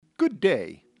Good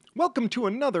day. Welcome to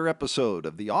another episode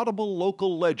of the Audible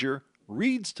Local Ledger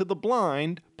Reads to the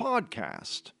Blind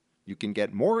podcast. You can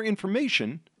get more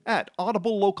information at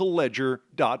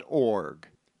audiblelocalledger.org.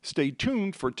 Stay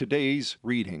tuned for today's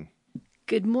reading.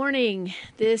 Good morning.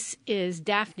 This is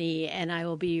Daphne, and I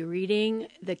will be reading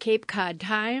the Cape Cod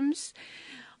Times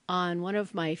on one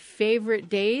of my favorite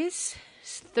days,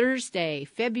 Thursday,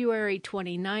 February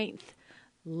 29th,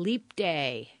 Leap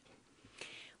Day.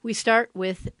 We start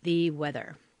with the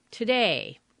weather.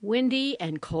 Today, windy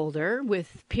and colder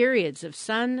with periods of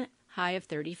sun, high of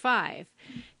 35.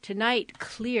 Tonight,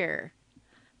 clear,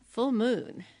 full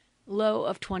moon, low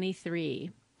of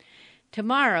 23.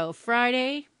 Tomorrow,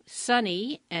 Friday,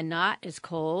 sunny and not as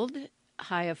cold,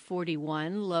 high of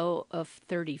 41, low of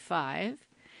 35.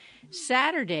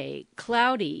 Saturday,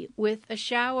 cloudy with a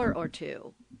shower or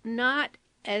two, not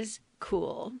as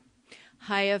cool,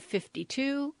 high of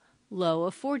 52, low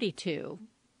of 42.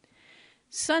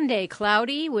 Sunday,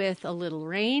 cloudy with a little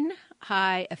rain,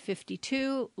 high of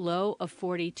 52, low of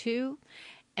 42.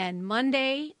 And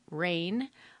Monday, rain,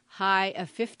 high of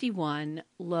 51,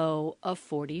 low of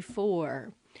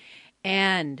 44.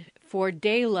 And for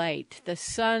daylight, the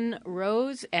sun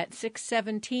rose at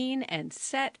 6:17 and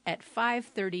set at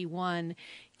 5:31,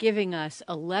 giving us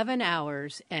 11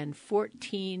 hours and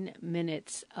 14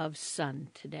 minutes of sun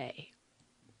today.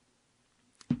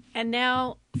 And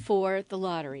now for the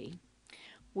lottery.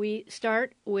 We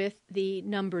start with the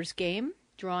numbers game,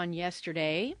 drawn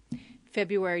yesterday,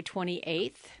 February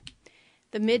 28th.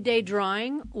 The midday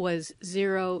drawing was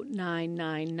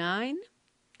 0999.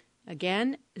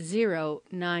 Again,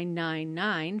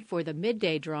 0999 for the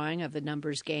midday drawing of the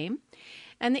numbers game.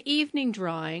 And the evening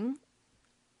drawing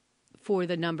for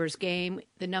the numbers game,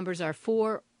 the numbers are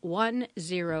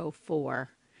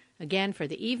 4104. Again, for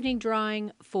the evening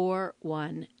drawing,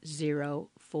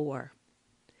 4104.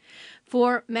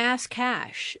 For mass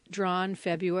cash, drawn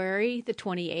February the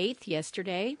 28th,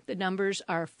 yesterday, the numbers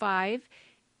are 5,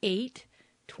 8,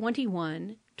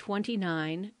 21,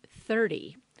 29,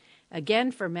 30.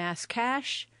 Again, for mass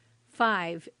cash,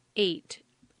 5, 8,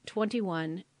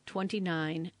 21,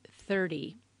 29,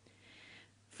 30.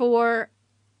 For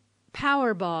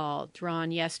Powerball, drawn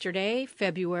yesterday,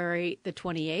 February the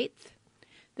 28th,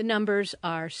 the numbers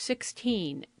are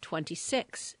 16,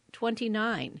 26,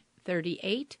 29,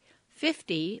 38,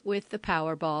 50 with the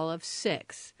Powerball of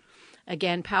 6.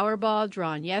 Again, Powerball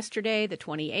drawn yesterday, the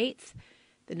 28th.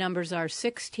 The numbers are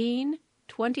 16,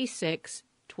 26,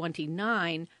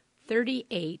 29,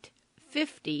 38,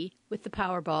 50 with the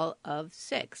Powerball of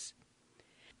 6.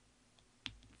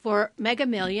 For Mega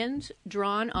Millions,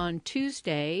 drawn on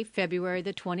Tuesday, February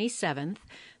the 27th,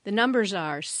 the numbers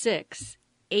are 6,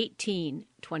 18,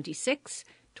 26,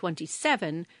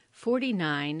 27,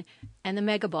 49, and the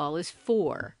Mega Ball is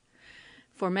 4.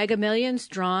 For Mega Millions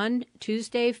drawn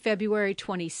Tuesday, February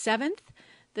 27th,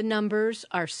 the numbers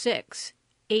are 6,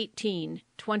 18,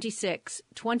 26,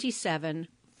 27,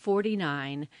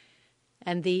 49,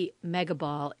 and the Mega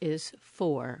Ball is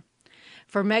 4.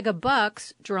 For Mega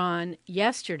Bucks drawn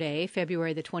yesterday,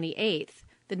 February the 28th,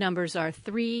 the numbers are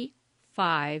 3,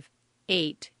 5,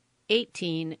 8,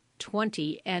 18,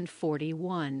 20, and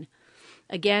 41.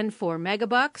 Again, for Mega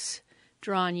Bucks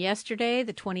drawn yesterday,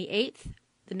 the 28th,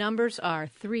 the numbers are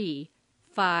 3,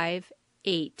 5,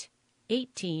 8,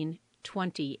 18,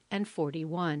 20, and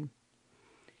 41.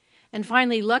 And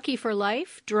finally, Lucky for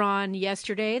Life, drawn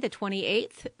yesterday, the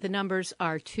 28th. The numbers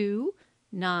are 2,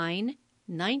 9,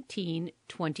 19,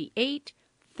 28,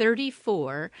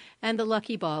 34, and the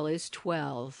lucky ball is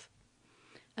 12.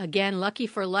 Again, Lucky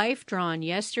for Life, drawn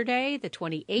yesterday, the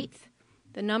 28th.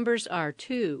 The numbers are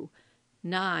 2,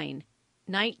 9,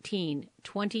 19,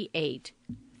 28,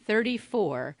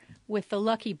 34, with the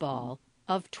lucky ball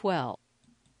of 12.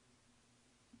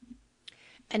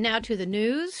 And now to the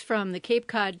news from the Cape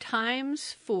Cod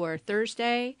Times for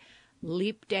Thursday,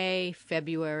 Leap Day,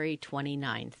 February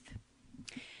 29th.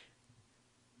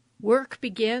 Work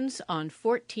begins on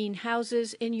 14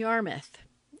 houses in Yarmouth,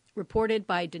 reported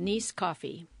by Denise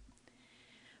Coffey.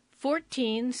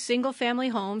 14 single-family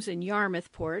homes in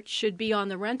Yarmouth Port should be on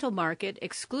the rental market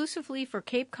exclusively for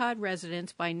Cape Cod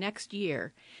residents by next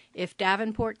year if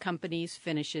Davenport Companies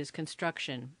finishes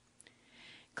construction.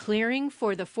 Clearing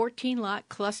for the 14-lot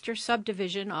cluster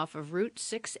subdivision off of Route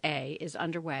 6A is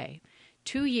underway,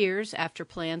 2 years after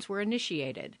plans were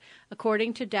initiated,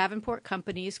 according to Davenport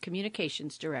Company's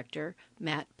Communications Director,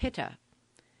 Matt Pitta.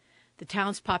 The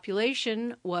town's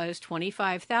population was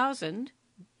 25,000,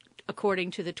 according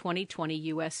to the 2020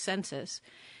 U.S. Census,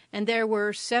 and there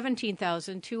were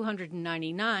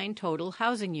 17,299 total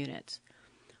housing units.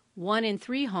 1 in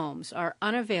 3 homes are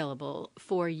unavailable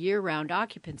for year-round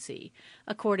occupancy,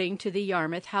 according to the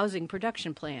Yarmouth Housing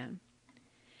Production Plan.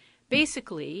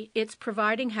 Basically, it's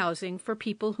providing housing for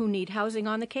people who need housing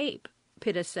on the Cape,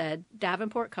 Pitta said.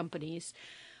 Davenport Companies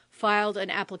filed an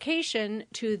application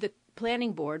to the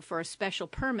Planning Board for a special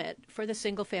permit for the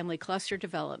single-family cluster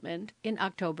development in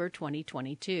October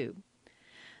 2022.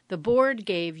 The board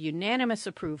gave unanimous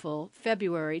approval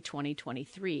February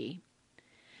 2023.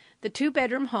 The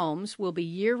 2-bedroom homes will be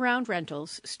year-round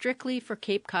rentals strictly for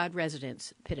Cape Cod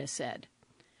residents, Pitta said.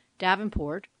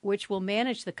 Davenport, which will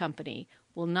manage the company,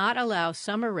 will not allow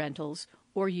summer rentals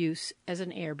or use as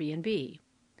an Airbnb.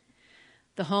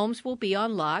 The homes will be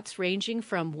on lots ranging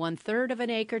from 1/3 of an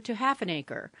acre to half an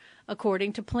acre,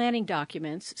 according to planning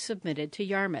documents submitted to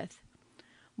Yarmouth.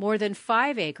 More than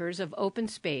 5 acres of open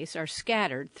space are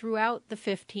scattered throughout the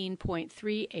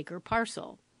 15.3-acre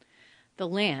parcel. The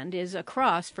land is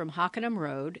across from Hockenham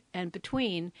Road and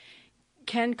between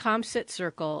Kencomsett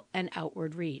Circle and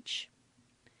Outward Reach.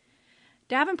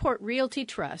 Davenport Realty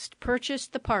Trust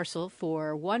purchased the parcel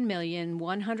for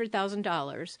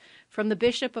 $1,100,000 from the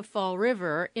Bishop of Fall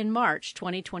River in March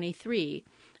 2023,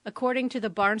 according to the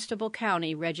Barnstable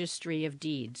County Registry of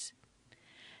Deeds.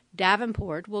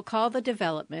 Davenport will call the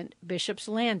development Bishop's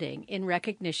Landing in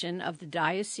recognition of the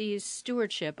diocese's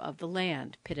stewardship of the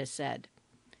land, Pitta said.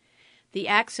 The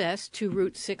access to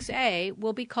Route 6A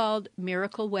will be called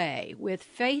Miracle Way, with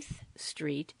Faith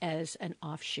Street as an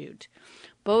offshoot.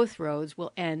 Both roads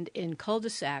will end in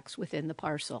cul-de-sacs within the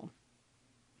parcel.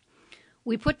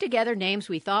 We put together names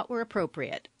we thought were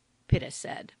appropriate, Pitta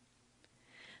said.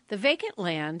 The vacant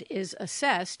land is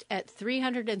assessed at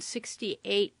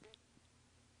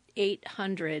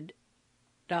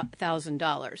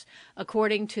 $368,800,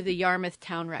 according to the Yarmouth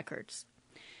Town Records.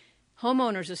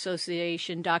 Homeowners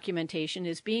Association documentation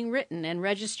is being written and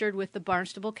registered with the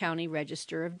Barnstable County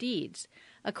Register of Deeds,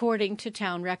 according to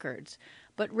town records,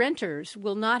 but renters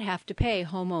will not have to pay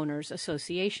homeowners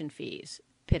association fees,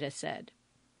 Pitta said.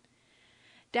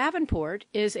 Davenport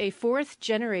is a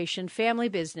 4th-generation family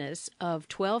business of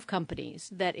 12 companies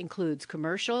that includes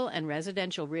commercial and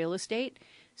residential real estate,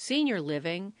 senior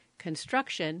living,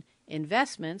 construction,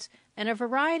 investments, and a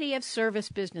variety of service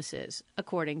businesses,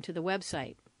 according to the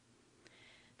website.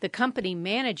 The company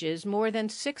manages more than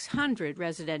 600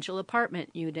 residential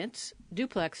apartment units,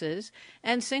 duplexes,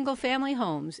 and single-family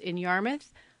homes in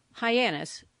Yarmouth,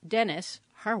 Hyannis, Dennis,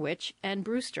 Harwich, and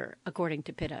Brewster, according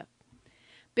to Pitta.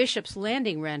 Bishop's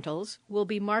Landing rentals will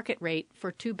be market rate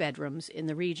for 2 bedrooms in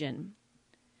the region.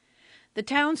 The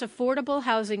town's affordable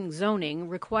housing zoning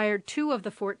required 2 of the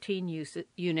 14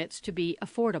 units to be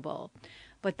affordable,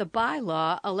 but the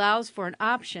bylaw allows for an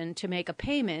option to make a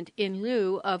payment in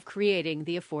lieu of creating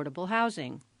the affordable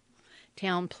housing.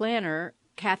 Town planner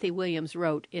Kathy Williams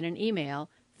wrote in an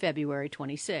email February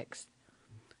 26th.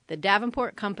 The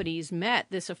Davenport companies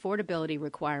met this affordability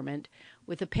requirement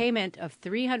with a payment of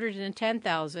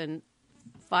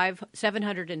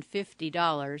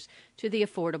 $310,750 to the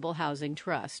Affordable Housing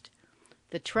Trust.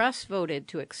 The trust voted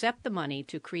to accept the money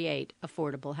to create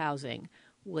affordable housing,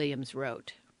 Williams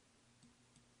wrote.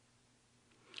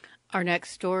 Our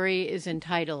next story is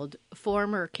entitled,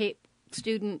 Former Cape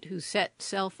Student Who Set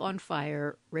Self on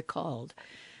Fire Recalled,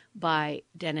 by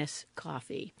Dennis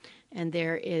Coffey. And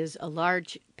there is a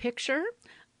large picture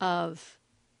of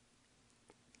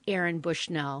Aaron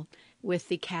Bushnell with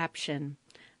the caption,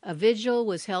 A vigil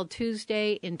was held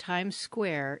Tuesday in Times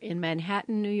Square in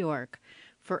Manhattan, New York,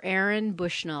 for Aaron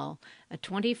Bushnell, a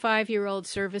 25-year-old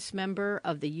service member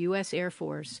of the U.S. Air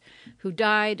Force, who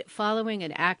died following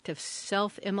an act of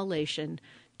self-immolation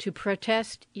to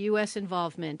protest U.S.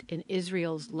 involvement in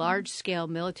Israel's large-scale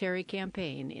military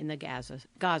campaign in the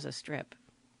Gaza Strip.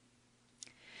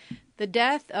 The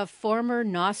death of former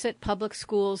Nauset Public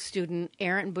Schools student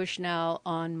Aaron Bushnell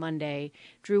on Monday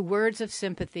drew words of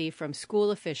sympathy from school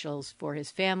officials for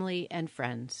his family and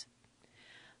friends.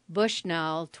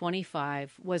 Bushnell,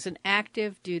 25, was an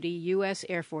active-duty U.S.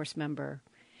 Air Force member.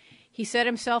 He set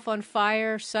himself on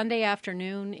fire Sunday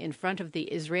afternoon in front of the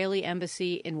Israeli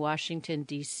embassy in Washington,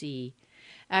 D.C.,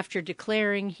 after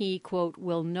declaring he, quote,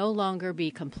 will no longer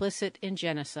be complicit in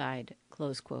genocide,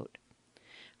 close quote.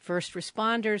 First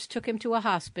responders took him to a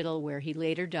hospital where he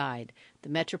later died, the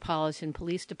Metropolitan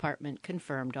Police Department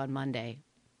confirmed on Monday.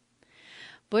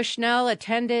 Bushnell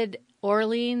attended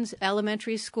Orleans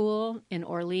Elementary School in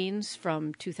Orleans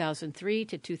from 2003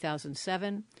 to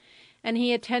 2007, and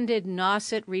he attended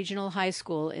Nauset Regional High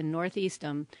School in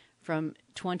Northeastham from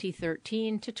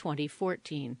 2013 to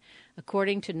 2014,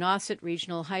 according to Nauset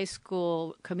Regional High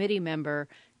School committee member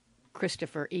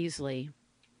Christopher Easley.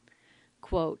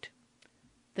 Quote,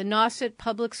 The Nauset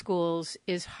Public Schools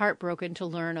is heartbroken to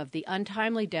learn of the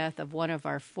untimely death of one of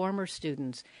our former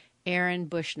students, Aaron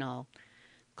Bushnell,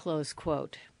 close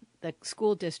quote. The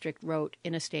school district wrote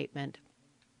in a statement.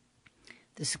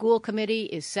 The school committee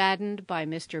is saddened by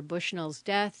Mr. Bushnell's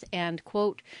death and,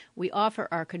 quote, we offer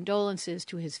our condolences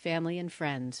to his family and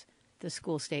friends, the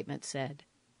school statement said.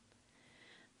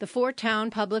 The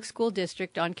four-town public school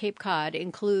district on Cape Cod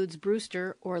includes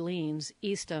Brewster, Orleans,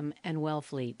 Eastham, and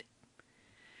Wellfleet.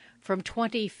 From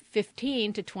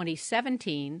 2015 to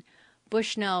 2017,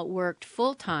 Bushnell worked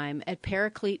full-time at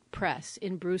Paraclete Press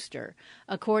in Brewster,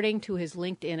 according to his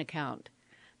LinkedIn account.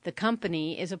 The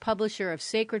company is a publisher of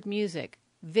sacred music,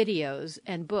 videos,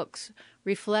 and books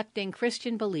reflecting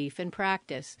Christian belief and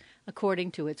practice,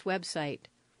 according to its website.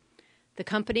 The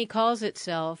company calls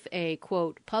itself a,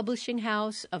 quote, publishing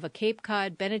house of a Cape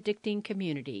Cod Benedictine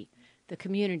community, the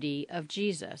community of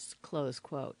Jesus, close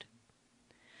quote.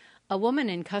 A woman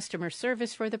in customer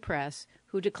service for the press,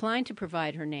 who declined to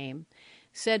provide her name,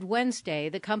 said Wednesday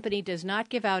the company does not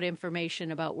give out information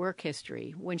about work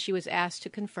history when she was asked to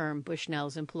confirm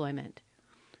Bushnell's employment.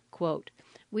 Quote,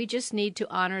 we just need to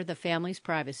honor the family's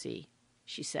privacy,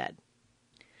 she said.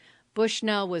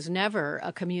 Bushnell was never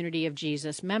a Community of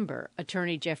Jesus member,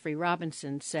 Attorney Jeffrey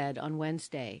Robinson said on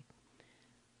Wednesday.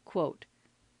 Quote,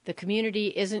 the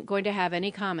community isn't going to have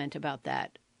any comment about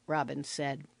that, Robbins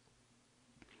said.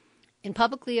 In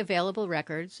publicly available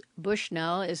records,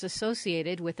 Bushnell is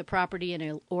associated with a property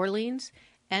in Orleans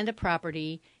and a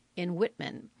property in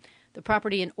Whitman. The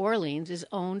property in Orleans is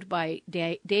owned by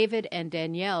David and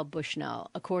Danielle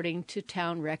Bushnell, according to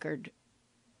town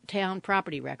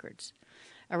property records.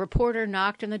 A reporter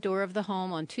knocked on the door of the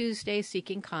home on Tuesday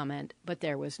seeking comment, but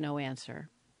there was no answer.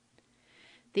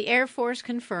 The Air Force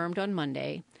confirmed on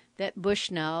Monday that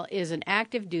Bushnell is an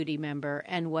active duty member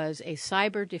and was a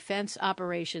cyber defense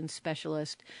operations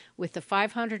specialist with the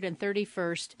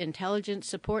 531st Intelligence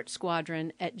Support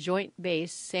Squadron at Joint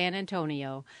Base San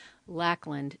Antonio,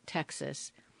 Lackland,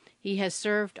 Texas. He has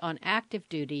served on active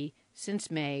duty since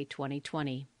May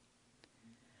 2020.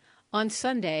 On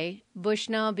Sunday,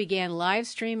 Bushnell began live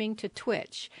streaming to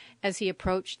Twitch as he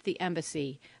approached the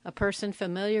embassy, a person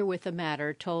familiar with the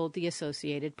matter told the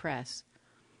Associated Press.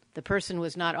 The person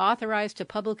was not authorized to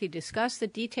publicly discuss the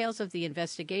details of the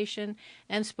investigation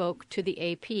and spoke to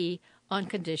the AP on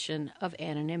condition of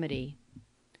anonymity.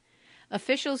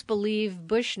 Officials believe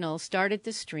Bushnell started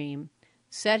the stream,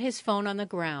 set his phone on the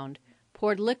ground,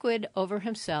 poured liquid over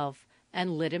himself,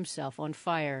 and lit himself on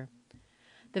fire.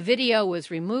 The video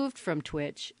was removed from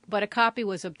Twitch, but a copy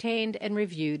was obtained and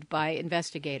reviewed by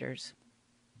investigators.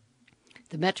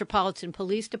 The Metropolitan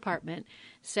Police Department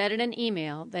said in an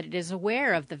email that it is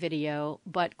aware of the video,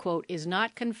 but, quote, is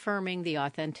not confirming the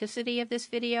authenticity of this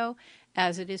video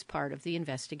as it is part of the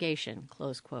investigation,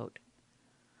 close quote.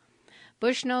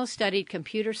 Bushnell studied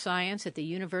computer science at the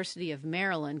University of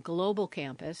Maryland Global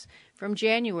Campus from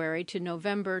January to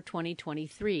November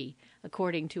 2023,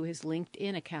 according to his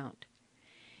LinkedIn account.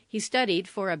 He studied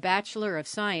for a Bachelor of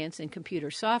Science in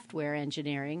Computer Software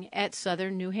Engineering at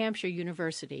Southern New Hampshire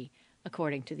University,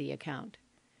 according to the account.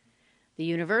 The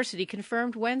university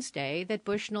confirmed Wednesday that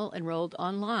Bushnell enrolled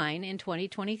online in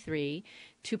 2023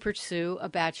 to pursue a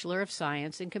Bachelor of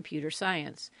Science in Computer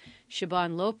Science.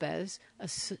 Siobhan Lopez,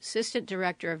 Assistant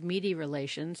Director of Media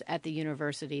Relations at the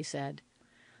university, said,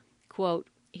 quote,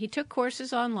 he took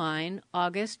courses online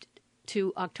August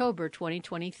to October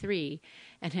 2023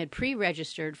 and had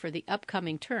pre-registered for the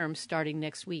upcoming term starting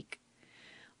next week.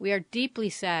 We are deeply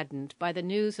saddened by the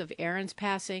news of Aaron's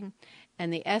passing,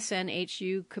 and the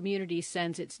SNHU community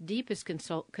sends its deepest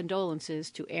condolences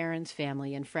to Aaron's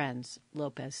family and friends,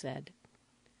 Lopez said.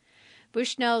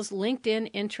 Bushnell's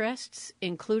LinkedIn interests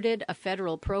included a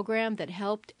federal program that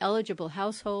helped eligible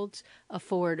households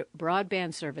afford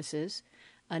broadband services,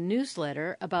 a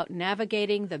newsletter about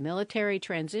navigating the military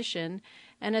transition,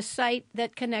 and a site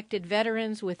that connected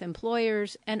veterans with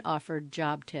employers and offered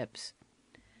job tips.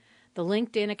 The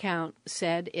LinkedIn account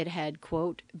said it had,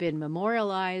 quote, been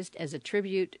memorialized as a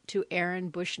tribute to Aaron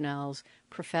Bushnell's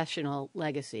professional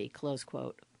legacy, close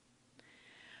quote.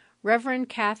 Reverend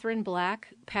Catherine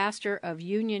Black, pastor of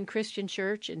Union Christian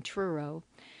Church in Truro,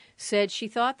 said she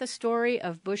thought the story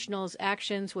of Bushnell's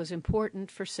actions was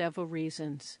important for several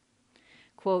reasons.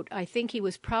 Quote, I think he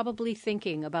was probably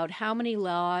thinking about how many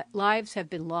lives have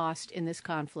been lost in this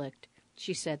conflict,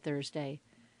 she said Thursday.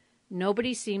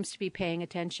 Nobody seems to be paying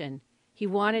attention. He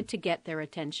wanted to get their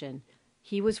attention.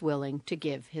 He was willing to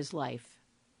give his life.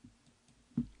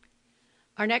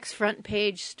 Our next front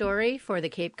page story for the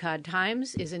Cape Cod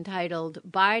Times is entitled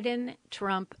Biden,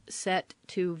 Trump Set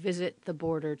to Visit the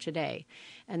Border Today.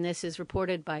 And this is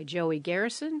reported by Joey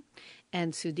Garrison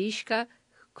and Sudishka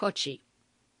Kochi.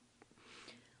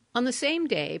 On the same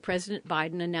day President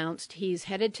Biden announced he's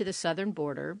headed to the southern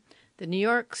border, the New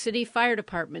York City Fire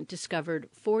Department discovered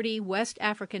 40 West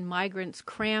African migrants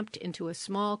cramped into a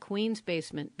small Queens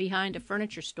basement behind a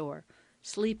furniture store,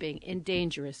 sleeping in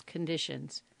dangerous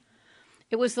conditions.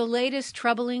 It was the latest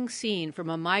troubling scene from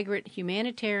a migrant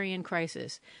humanitarian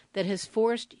crisis that has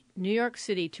forced New York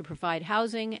City to provide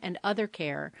housing and other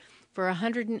care for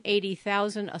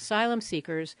 180,000 asylum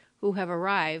seekers who have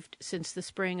arrived since the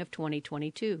spring of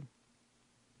 2022.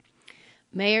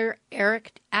 Mayor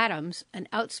Eric Adams, an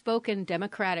outspoken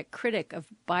Democratic critic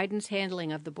of Biden's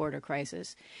handling of the border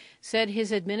crisis, said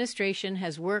his administration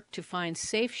has worked to find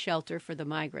safe shelter for the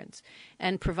migrants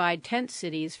and provide tent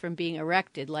cities from being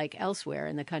erected like elsewhere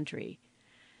in the country.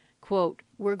 Quote,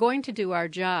 "We're going to do our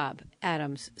job,"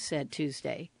 Adams said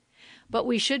Tuesday. "But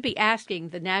we should be asking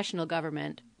the national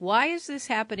government, why is this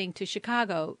happening to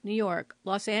Chicago, New York,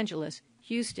 Los Angeles,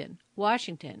 Houston,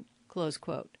 Washington?" Close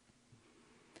quote.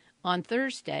 On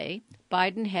Thursday,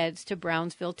 Biden heads to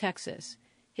Brownsville, Texas,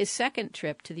 his second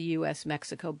trip to the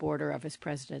U.S.-Mexico border of his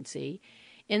presidency,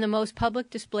 in the most public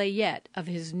display yet of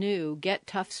his new Get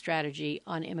Tough strategy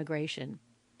on immigration.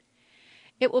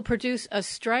 It will produce a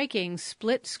striking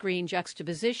split-screen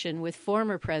juxtaposition with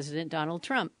former President Donald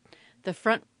Trump, the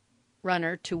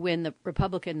front-runner to win the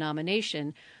Republican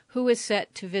nomination, who is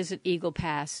set to visit Eagle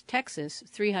Pass, Texas,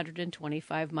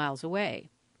 325 miles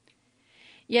away.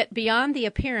 Yet beyond the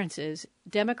appearances,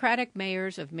 Democratic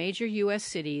mayors of major U.S.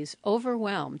 cities,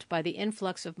 overwhelmed by the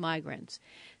influx of migrants,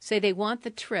 say they want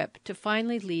the trip to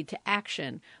finally lead to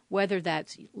action, whether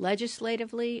that's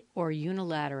legislatively or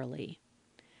unilaterally.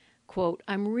 Quote,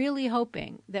 "I'm really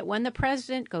hoping that when the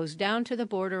president goes down to the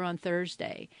border on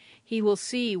Thursday, he will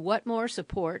see what more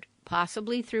support,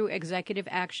 possibly through executive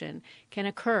action, can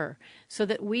occur so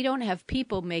that we don't have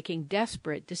people making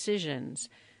desperate decisions,"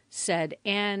 said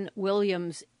Ann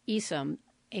Williams Esom,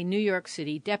 a New York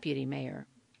City deputy mayor.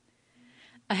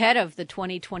 Ahead of the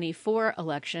 2024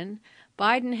 election,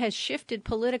 Biden has shifted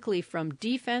politically from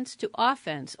defense to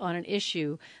offense on an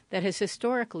issue that has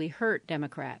historically hurt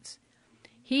Democrats.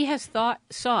 He has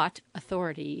sought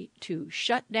authority to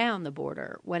shut down the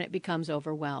border when it becomes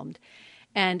overwhelmed,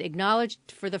 and acknowledged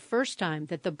for the first time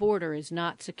that the border is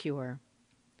not secure.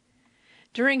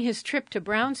 During his trip to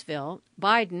Brownsville,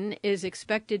 Biden is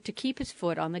expected to keep his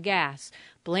foot on the gas,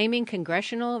 blaming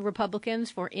congressional Republicans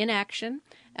for inaction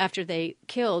after they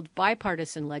killed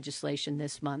bipartisan legislation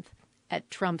this month,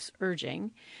 at Trump's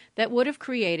urging, that would have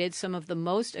created some of the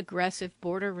most aggressive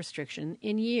border restriction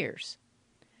in years.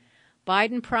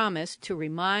 Biden promised to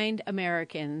remind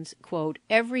Americans, quote,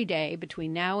 "every day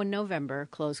between now and November,"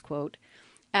 close quote,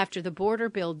 after the border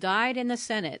bill died in the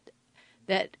Senate,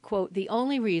 that, quote, "the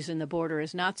only reason the border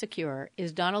is not secure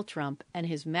is Donald Trump and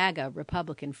his MAGA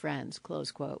Republican friends,"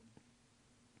 close quote.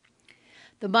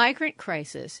 The migrant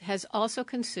crisis has also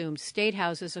consumed state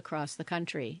houses across the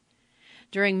country.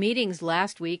 During meetings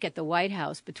last week at the White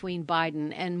House between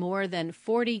Biden and more than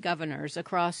 40 governors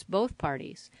across both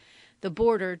parties, the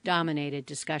border dominated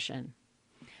discussion.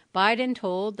 Biden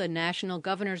told the National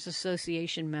Governors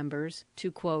Association members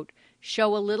to, quote,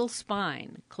 "show a little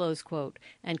spine," close quote,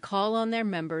 and call on their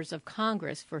members of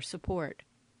Congress for support.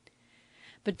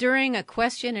 But during a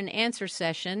question and answer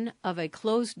session of a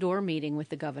closed-door meeting with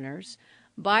the governors,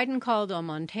 Biden called on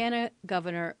Montana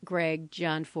Governor Greg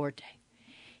Gianforte.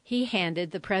 He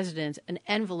handed the president an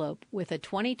envelope with a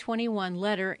 2021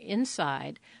 letter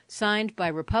inside, signed by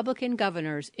Republican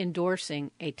governors endorsing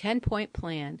a 10-point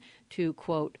plan to,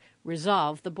 quote,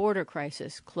 "resolve the border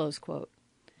crisis," close quote.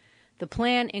 The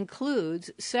plan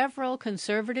includes several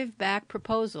conservative-backed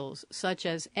proposals, such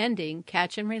as ending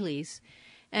catch and release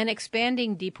and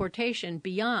expanding deportation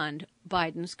beyond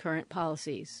Biden's current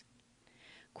policies.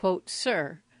 Quote,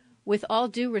 "Sir, with all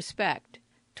due respect,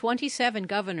 27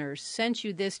 governors sent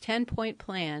you this 10-point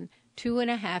plan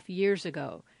 2.5 years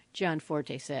ago,"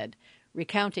 Gianforte said,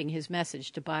 recounting his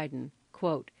message to Biden.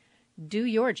 Quote, "do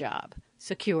your job,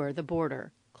 secure the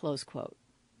border," close quote.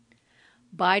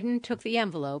 Biden took the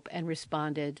envelope and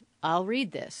responded, "I'll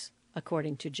read this,"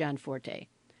 according to Gianforte.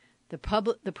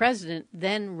 The president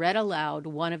then read aloud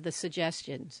one of the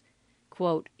suggestions.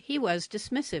 Quote, "he was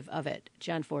dismissive of it,"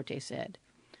 Gianforte said.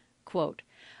 Quote,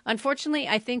 "Unfortunately,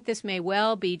 I think this may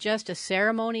well be just a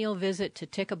ceremonial visit to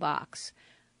tick a box,"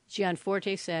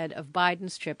 Gianforte said of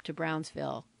Biden's trip to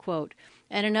Brownsville, quote,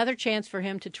 "and another chance for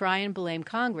him to try and blame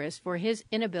Congress for his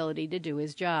inability to do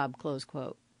his job," close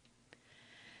quote.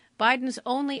 Biden's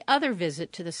only other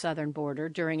visit to the southern border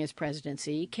during his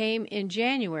presidency came in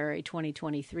January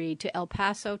 2023 to El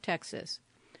Paso, Texas.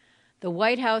 The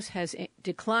White House has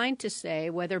declined to say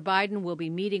whether Biden will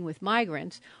be meeting with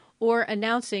migrants or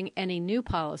announcing any new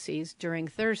policies during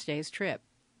Thursday's trip.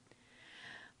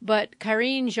 But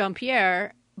Karine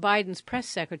Jean-Pierre, Biden's press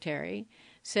secretary,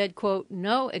 said, quote,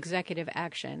 no executive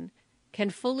action can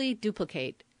fully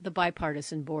duplicate the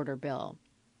bipartisan border bill.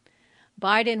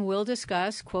 Biden will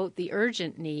discuss, quote, the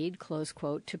urgent need, close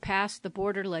quote, to pass the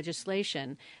border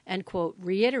legislation and, quote,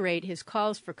 reiterate his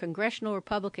calls for congressional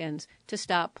Republicans to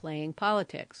stop playing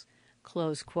politics,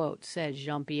 close quote, says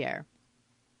Jean-Pierre.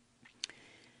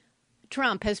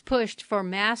 Trump has pushed for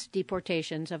mass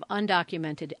deportations of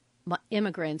undocumented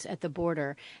immigrants at the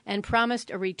border and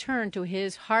promised a return to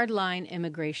his hardline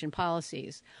immigration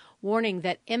policies, warning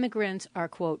that immigrants are,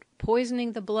 quote,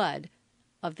 poisoning the blood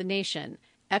of the nation,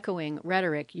 echoing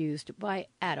rhetoric used by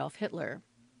Adolf Hitler.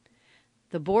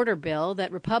 The border bill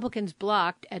that Republicans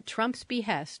blocked at Trump's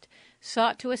behest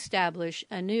sought to establish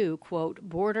a new, quote,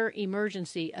 border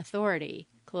emergency authority,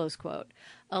 close quote,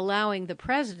 allowing the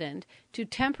president to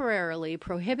temporarily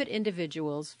prohibit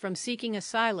individuals from seeking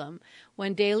asylum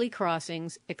when daily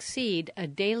crossings exceed a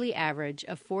daily average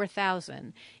of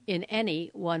 4,000 in any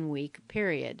one-week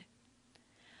period.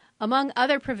 Among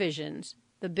other provisions,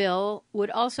 the bill would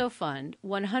also fund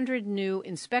 100 new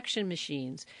inspection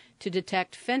machines to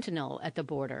detect fentanyl at the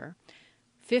border,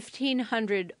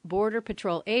 1,500 Border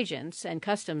Patrol agents and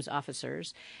customs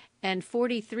officers, and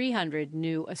 4,300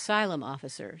 new asylum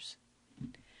officers.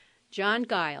 John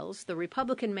Giles, the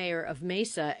Republican mayor of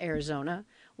Mesa, Arizona,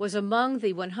 was among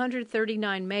the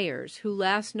 139 mayors who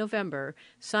last November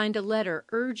signed a letter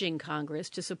urging Congress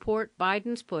to support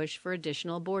Biden's push for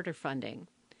additional border funding.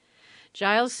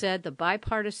 Giles said the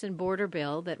bipartisan border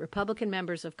bill that Republican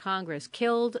members of Congress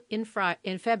killed in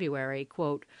February,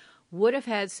 quote, would have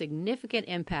had significant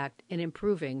impact in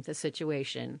improving the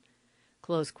situation,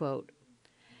 close quote.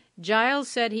 Giles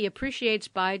said he appreciates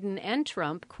Biden and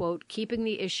Trump, quote, keeping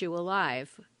the issue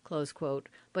alive, close quote,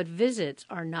 but visits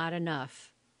are not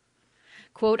enough.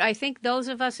 Quote, I think those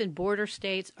of us in border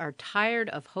states are tired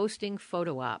of hosting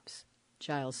photo ops,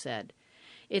 Giles said.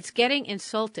 It's getting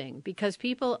insulting because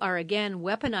people are again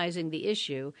weaponizing the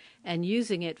issue and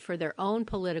using it for their own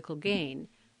political gain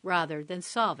rather than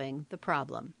solving the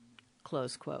problem,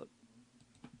 close quote.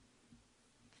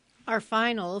 Our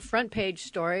final front-page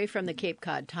story from the Cape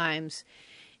Cod Times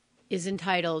is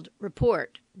entitled,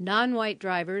 Report, Non-White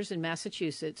Drivers in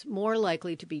Massachusetts More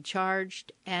Likely to be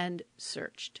Charged and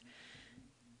Searched.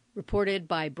 Reported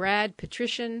by Brad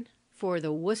Patrician for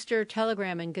the Worcester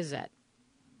Telegram and Gazette.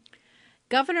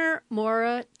 Governor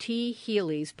Maura T.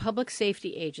 Healey's Public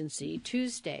Safety Agency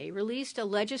Tuesday released a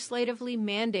legislatively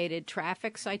mandated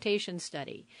traffic citation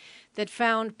study that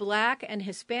found Black and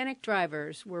Hispanic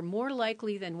drivers were more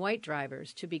likely than white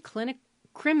drivers to be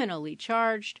criminally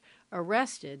charged,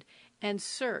 arrested, and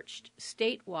searched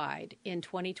statewide in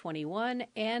 2021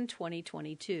 and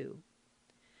 2022.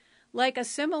 Like a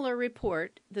similar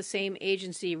report the same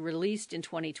agency released in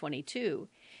 2022,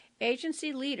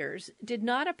 agency leaders did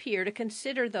not appear to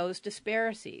consider those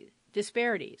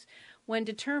disparities when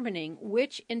determining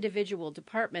which individual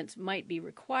departments might be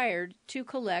required to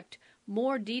collect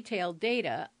more detailed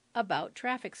data about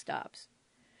traffic stops.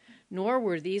 Nor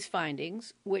were these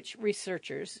findings, which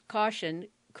researchers cautioned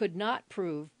could not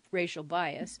prove racial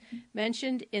bias,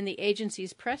 mentioned in the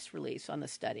agency's press release on the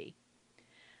study.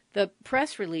 The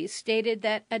press release stated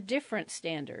that a different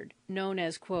standard, known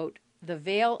as, quote, the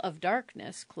Veil of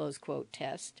Darkness, close quote,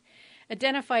 test,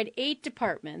 identified 8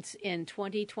 departments in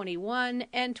 2021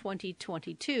 and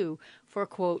 2022 for,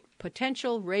 quote,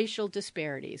 potential racial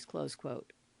disparities, close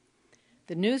quote.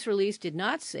 The news release did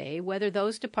not say whether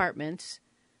those departments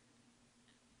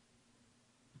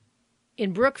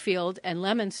in Brookfield and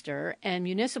Leominster and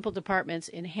municipal departments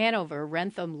in Hanover,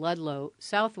 Wrentham, Ludlow,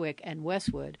 Southwick, and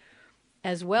Westwood,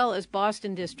 as well as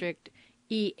Boston District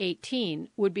E18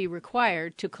 would be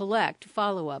required to collect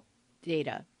follow-up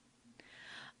data.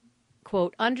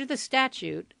 Quote, under the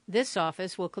statute, this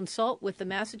office will consult with the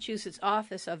Massachusetts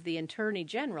Office of the Attorney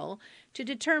General to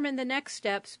determine the next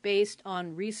steps based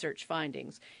on research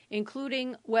findings,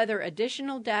 including whether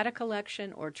additional data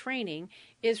collection or training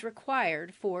is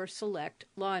required for select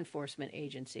law enforcement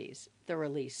agencies, the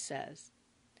release says.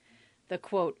 The,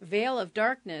 quote, Veil of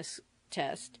Darkness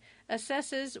test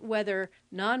assesses whether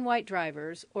non-white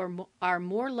drivers are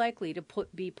more likely to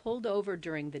be pulled over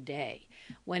during the day,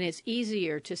 when it's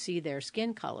easier to see their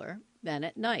skin color, than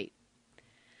at night.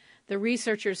 The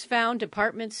researchers found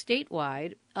departments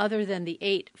statewide, other than the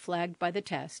 8 flagged by the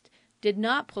test, did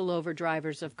not pull over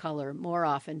drivers of color more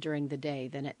often during the day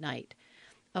than at night,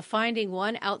 a finding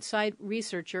one outside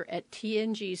researcher at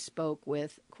TNG Spoke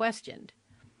with questioned.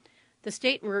 The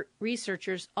state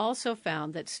researchers also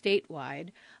found that statewide,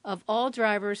 of all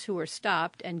drivers who were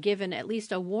stopped and given at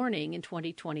least a warning in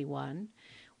 2021,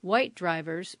 white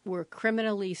drivers were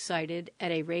criminally cited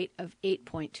at a rate of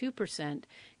 8.2%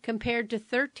 compared to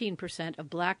 13% of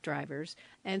black drivers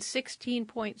and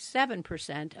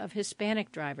 16.7% of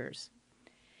Hispanic drivers.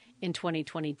 In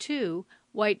 2022,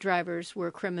 white drivers were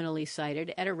criminally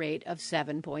cited at a rate of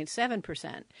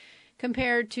 7.7%,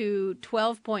 compared to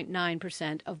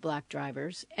 12.9% of black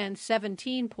drivers and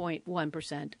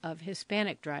 17.1% of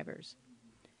Hispanic drivers.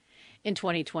 In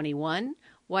 2021,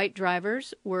 white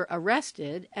drivers were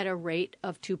arrested at a rate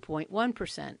of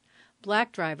 2.1%,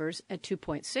 black drivers at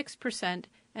 2.6%,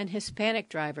 and Hispanic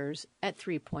drivers at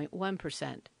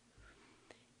 3.1%.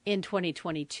 In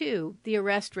 2022, the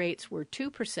arrest rates were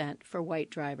 2% for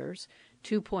white drivers,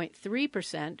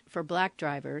 2.3% for black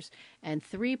drivers, and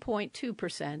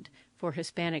 3.2% for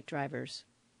Hispanic drivers.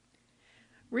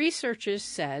 Researchers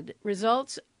said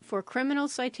results for criminal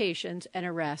citations and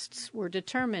arrests were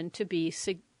determined to be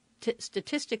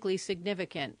statistically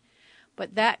significant,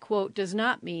 but that, quote, does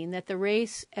not mean that the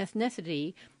race,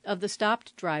 ethnicity of the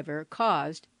stopped driver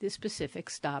caused the specific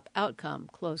stop outcome,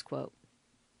 close quote.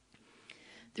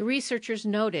 The researchers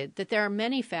noted that there are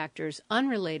many factors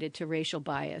unrelated to racial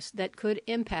bias that could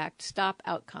impact stop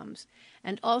outcomes,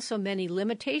 and also many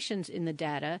limitations in the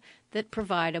data that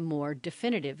provide a more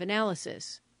definitive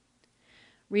analysis.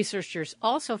 Researchers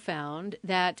also found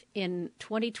that in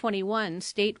 2021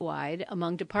 statewide,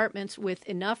 among departments with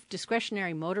enough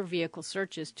discretionary motor vehicle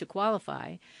searches to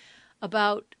qualify,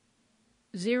 about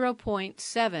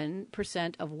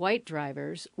 0.7% of white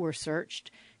drivers were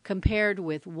searched, compared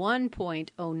with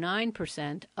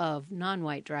 1.09% of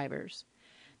non-white drivers.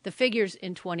 The figures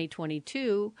in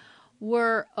 2022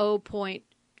 were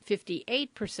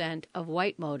 0.58% of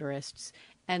white motorists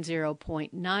and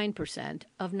 0.9%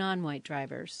 of non-white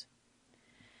drivers.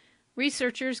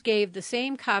 Researchers gave the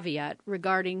same caveat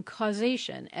regarding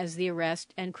causation as the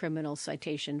arrest and criminal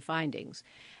citation findings,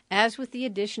 as with the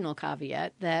additional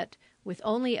caveat that with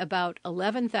only about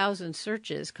 11,000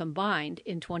 searches combined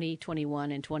in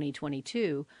 2021 and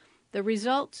 2022, the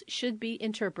results should be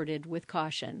interpreted with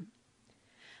caution.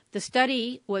 The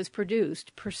study was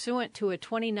produced pursuant to a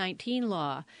 2019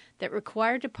 law that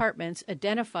required departments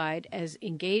identified as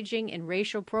engaging in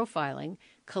racial profiling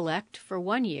collect for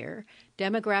 1 year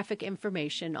demographic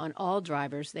information on all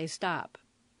drivers they stop.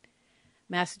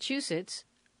 Massachusetts,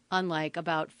 unlike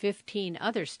about 15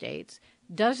 other states,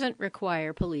 doesn't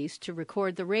require police to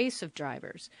record the race of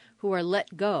drivers who are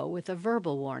let go with a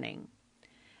verbal warning.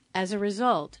 As a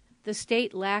result, the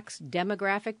state lacks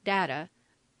demographic data,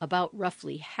 about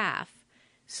roughly half,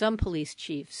 some police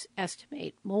chiefs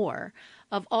estimate more,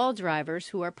 of all drivers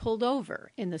who are pulled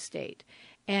over in the state,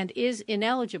 and is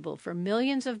ineligible for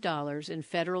millions of dollars in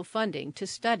federal funding to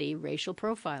study racial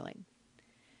profiling.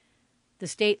 The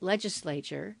state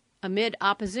legislature, amid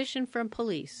opposition from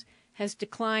police, has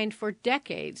declined for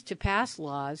decades to pass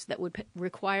laws that would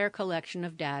require collection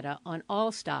of data on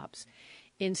all stops,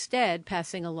 instead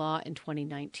passing a law in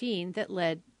 2019 that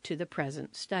led to the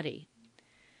present study.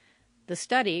 The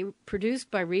study, produced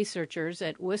by researchers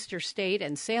at Worcester State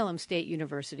and Salem State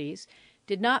Universities,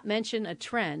 did not mention a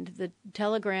trend the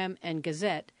Telegram and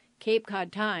Gazette, Cape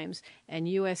Cod Times, and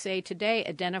USA Today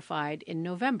identified in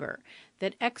November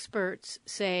that experts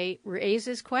say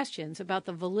raises questions about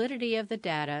the validity of the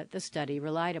data the study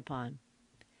relied upon.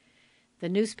 The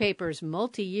newspaper's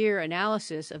multi-year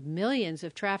analysis of millions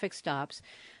of traffic stops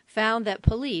found that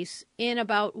police, in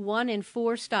about 1 in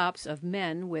 4 stops of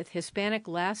men with Hispanic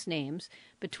last names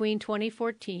between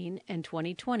 2014 and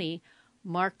 2020,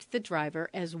 marked the driver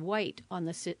as white on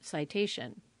the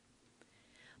citation.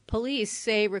 Police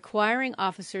say requiring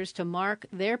officers to mark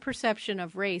their perception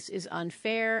of race is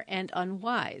unfair and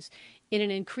unwise in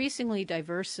an increasingly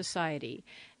diverse society,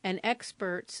 and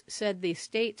experts said the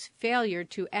state's failure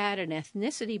to add an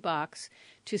ethnicity box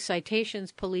to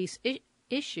citations police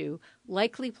issue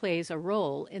likely plays a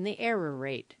role in the error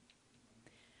rate.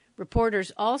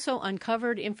 Reporters also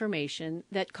uncovered information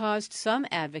that caused some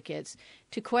advocates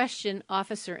to question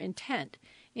officer intent,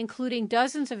 including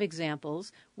dozens of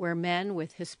examples where men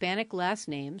with Hispanic last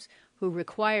names who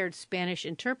required Spanish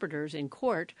interpreters in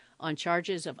court on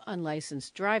charges of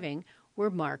unlicensed driving were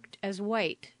marked as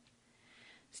white.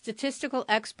 Statistical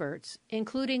experts,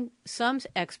 including some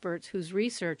experts whose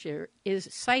research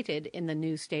is cited in the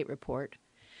new state report,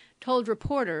 told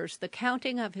reporters the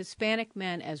counting of Hispanic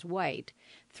men as white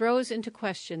throws into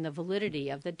question the validity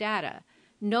of the data,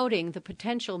 noting the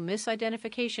potential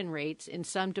misidentification rates in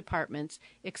some departments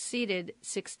exceeded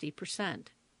 60%.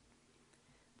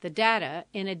 The data,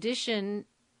 in addition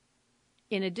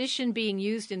being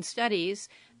used in studies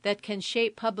that can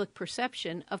shape public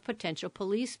perception of potential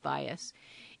police bias,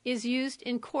 is used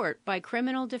in court by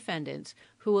criminal defendants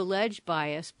who allege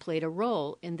bias played a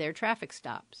role in their traffic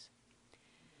stops.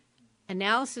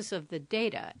 Analysis of the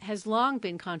data has long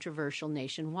been controversial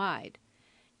nationwide.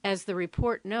 As the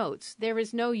report notes, there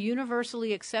is no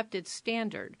universally accepted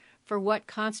standard for what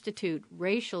constitute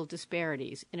racial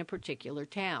disparities in a particular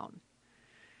town.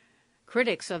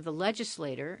 Critics of the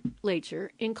legislature,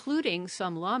 including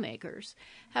some lawmakers,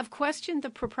 have questioned the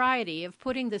propriety of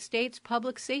putting the state's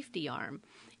public safety arm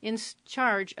in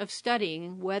charge of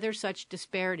studying whether such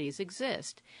disparities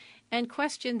exist, and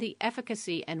questioned the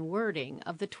efficacy and wording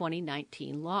of the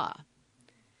 2019 law.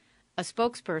 A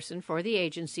spokesperson for the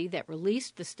agency that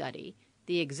released the study,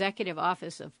 the Executive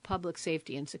Office of Public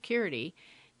Safety and Security,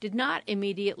 did not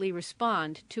immediately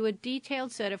respond to a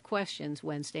detailed set of questions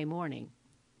Wednesday morning.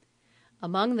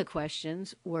 Among the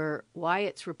questions were why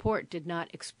its report did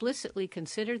not explicitly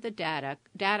consider the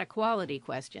data quality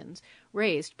questions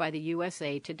raised by the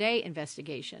USA Today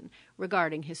investigation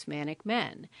regarding Hispanic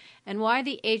men, and why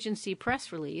the agency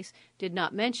press release did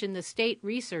not mention the state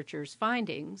researchers'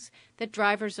 findings that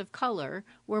drivers of color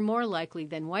were more likely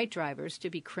than white drivers to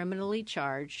be criminally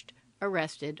charged,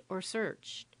 arrested, or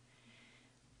searched.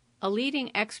 A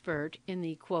leading expert in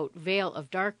the, quote, veil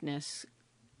of darkness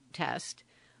test,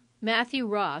 Matthew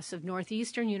Ross of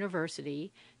Northeastern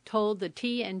University told the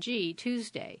TNG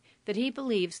Tuesday that he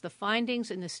believes the findings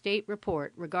in the state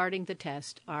report regarding the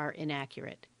test are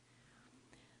inaccurate.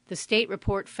 The state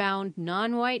report found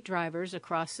non-white drivers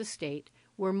across the state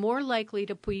were more likely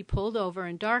to be pulled over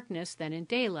in darkness than in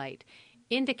daylight,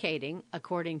 indicating,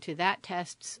 according to that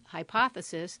test's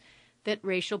hypothesis, that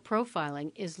racial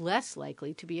profiling is less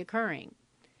likely to be occurring.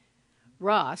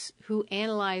 Ross, who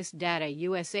analyzed data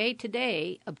USA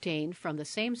Today obtained from the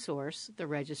same source, the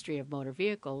Registry of Motor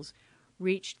Vehicles,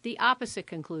 reached the opposite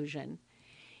conclusion.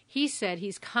 He said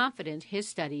he's confident his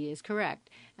study is correct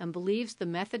and believes the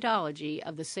methodology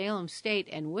of the Salem State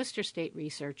and Worcester State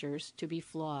researchers to be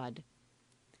flawed.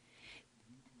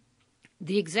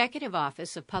 The Executive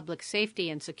Office of Public Safety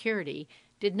and Security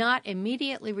did not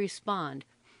immediately respond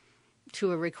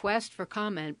to a request for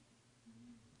comment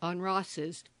on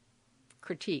Ross's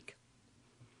critique.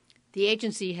 The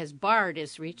agency has barred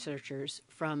its researchers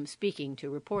from speaking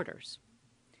to reporters.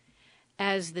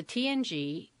 As the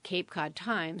TNG, Cape Cod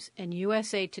Times, and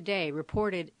USA Today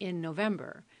reported in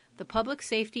November, the Public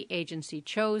Safety Agency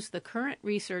chose the current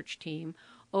research team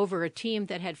over a team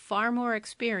that had far more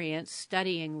experience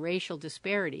studying racial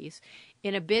disparities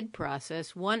in a bid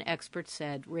process one expert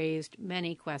said raised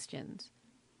many questions.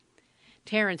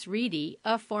 Terrence Reedy,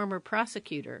 a former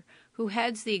prosecutor who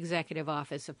heads the Executive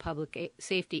Office of Public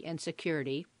Safety and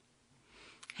Security,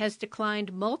 has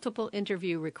declined multiple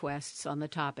interview requests on the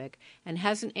topic and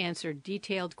hasn't answered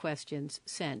detailed questions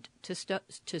sent to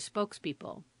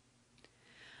spokespeople.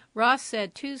 Ross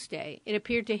said Tuesday it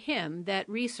appeared to him that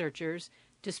researchers,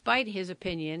 despite his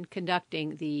opinion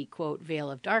conducting the, quote,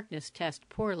 veil of darkness test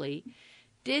poorly,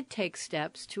 did take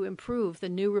steps to improve the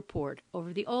new report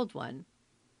over the old one.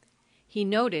 He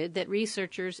noted that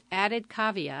researchers added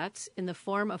caveats in the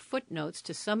form of footnotes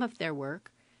to some of their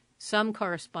work, some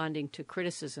corresponding to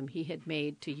criticism he had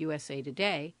made to USA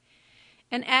Today,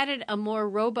 and added a more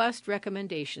robust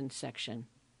recommendation section.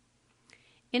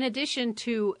 In addition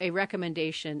to a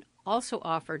recommendation also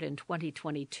offered in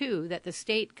 2022 that the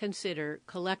state consider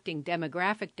collecting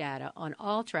demographic data on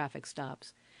all traffic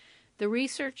stops, the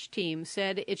research team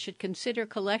said it should consider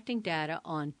collecting data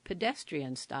on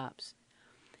pedestrian stops.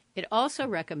 It also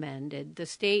recommended the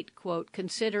state, quote,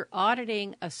 consider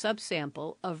auditing a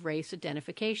subsample of race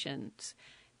identifications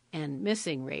and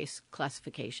missing race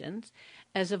classifications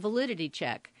as a validity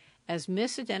check, as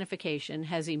misidentification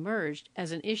has emerged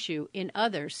as an issue in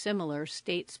other similar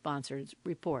state-sponsored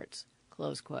reports,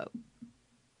 close quote.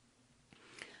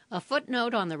 A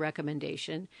footnote on the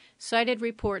recommendation cited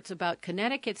reports about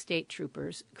Connecticut state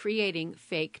troopers creating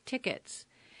fake tickets.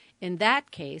 In that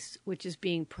case, which is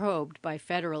being probed by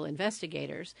federal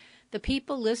investigators, the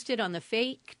people listed on the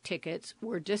fake tickets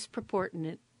were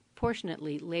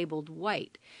disproportionately labeled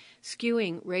white,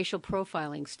 skewing racial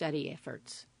profiling study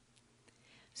efforts.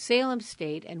 Salem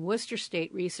State and Worcester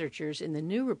State researchers in the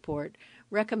new report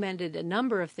recommended a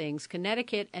number of things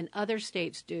Connecticut and other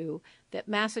states do that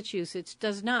Massachusetts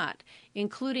does not,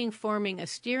 including forming a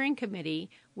steering committee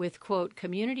with, quote,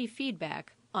 community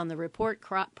feedback on the report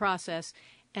process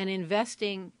and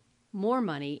investing more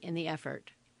money in the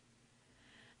effort.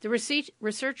 The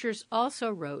researchers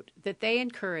also wrote that they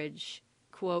encourage,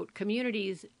 quote,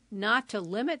 communities not to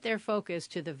limit their focus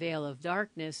to the veil of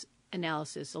darkness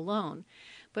analysis alone,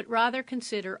 but rather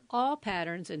consider all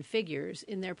patterns and figures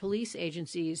in their police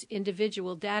agency's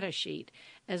individual data sheet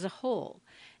as a whole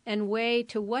and weigh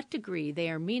to what degree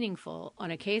they are meaningful on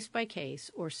a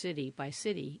case-by-case or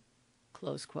city-by-city,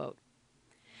 close quote.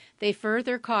 They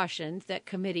further cautioned that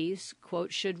committees,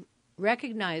 quote, should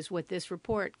recognize what this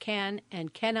report can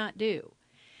and cannot do,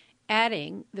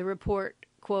 adding the report,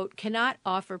 quote, cannot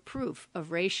offer proof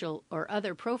of racial or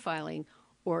other profiling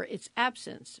or its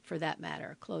absence, for that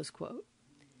matter, close quote.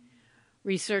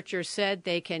 Researchers said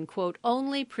they can, quote,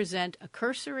 only present a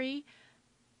cursory,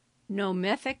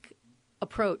 nometic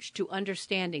approach to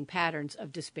understanding patterns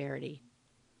of disparity.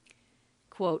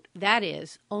 Quote, that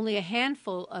is, only a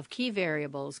handful of key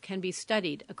variables can be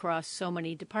studied across so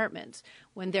many departments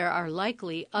when there are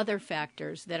likely other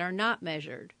factors that are not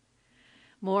measured.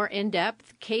 More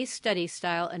in-depth case study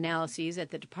style analyses at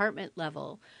the department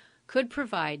level could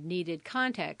provide needed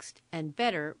context and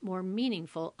better, more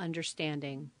meaningful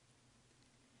understanding.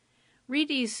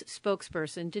 Reedy's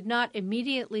spokesperson did not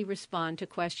immediately respond to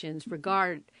questions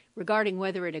regarding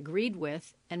whether it agreed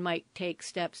with and might take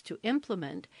steps to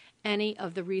implement any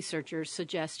of the researchers'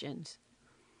 suggestions.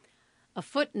 A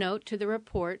footnote to the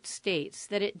report states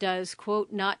that it does,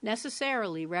 quote, not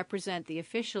necessarily represent the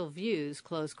official views,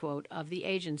 close quote, of the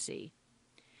agency.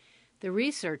 The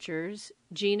researchers,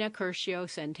 Gina Curcio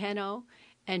Centeno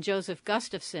and Joseph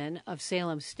Gustafson of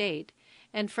Salem State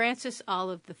and Francis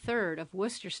Olive III of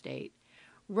Worcester State,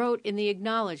 wrote in the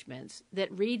acknowledgments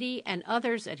that Reedy and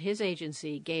others at his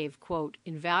agency gave, quote,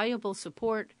 invaluable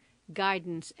support,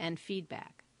 guidance, and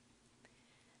feedback,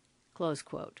 close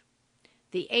quote.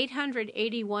 The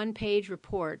 881-page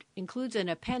report includes an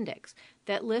appendix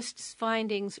that lists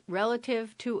findings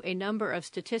relative to a number of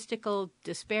statistical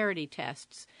disparity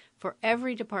tests for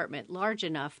every department large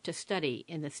enough to study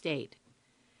in the state.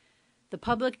 The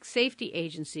Public Safety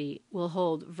Agency will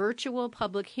hold virtual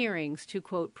public hearings to,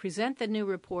 quote, present the new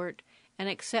report and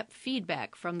accept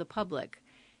feedback from the public,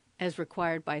 as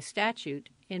required by statute,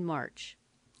 in March.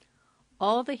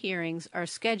 All the hearings are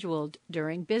scheduled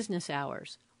during business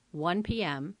hours, 1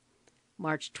 p.m.,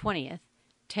 March 20th,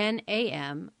 10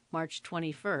 a.m., March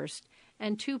 21st,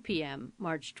 and 2 p.m.,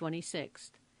 March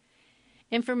 26th.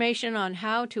 Information on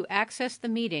how to access the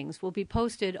meetings will be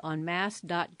posted on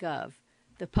mass.gov,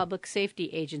 the Public Safety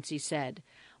Agency said,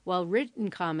 while written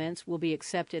comments will be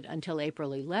accepted until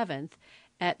April 11th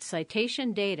at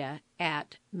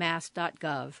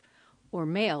citationdata@mass.gov or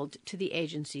mailed to the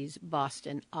agency's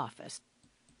Boston office.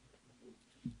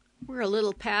 We're a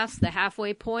little past the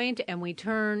halfway point, and we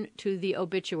turn to the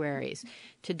obituaries.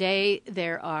 Today,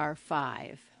 there are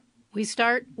 5. We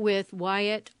start with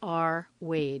Wyatt R.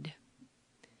 Wade,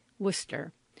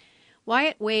 Worcester.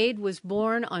 Wyatt Wade was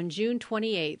born on June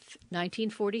 28,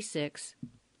 1946,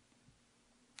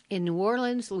 in New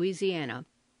Orleans, Louisiana,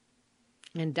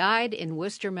 and died in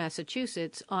Worcester,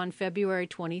 Massachusetts on February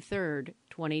 23,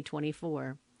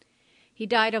 2024. He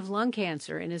died of lung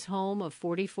cancer in his home of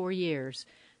 44 years,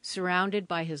 surrounded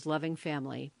by his loving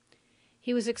family.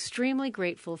 He was extremely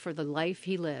grateful for the life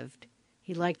he lived.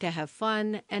 He liked to have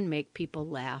fun and make people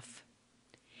laugh.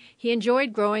 He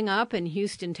enjoyed growing up in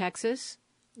Houston, Texas,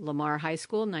 Lamar High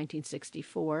School,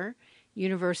 1964,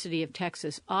 University of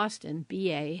Texas, Austin,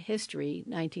 B.A., History,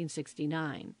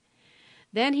 1969.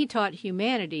 Then he taught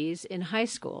humanities in high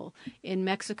school in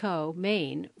Mexico,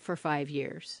 Maine, for 5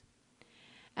 years.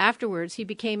 Afterwards, he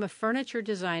became a furniture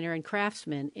designer and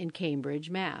craftsman in Cambridge,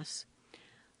 Mass.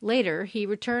 Later, he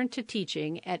returned to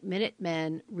teaching at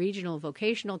Minutemen Regional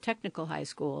Vocational Technical High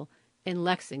School in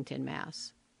Lexington,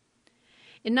 Mass.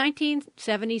 In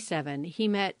 1977, he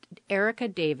met Erica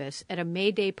Davis at a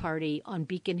May Day party on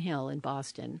Beacon Hill in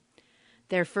Boston.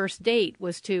 Their first date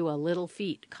was to a Little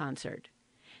Feat concert.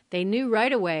 They knew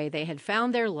right away they had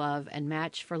found their love and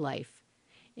match for life.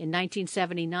 In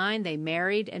 1979, they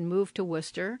married and moved to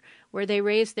Worcester, where they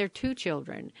raised their 2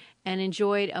 children and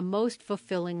enjoyed a most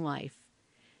fulfilling life.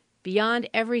 Beyond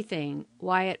everything,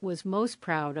 Wyatt was most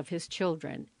proud of his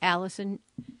children, Allison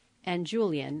and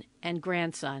Julian, and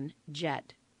grandson,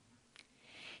 Jet.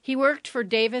 He worked for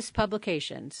Davis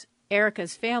Publications,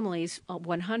 Erica's family's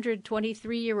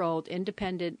 123-year-old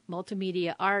independent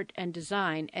multimedia art and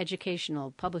design educational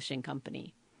publishing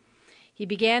company. He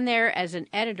began there as an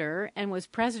editor and was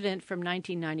president from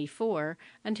 1994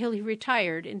 until he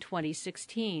retired in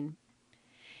 2016.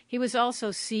 He was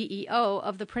also CEO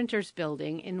of the Printers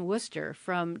Building in Worcester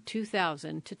from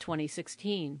 2000 to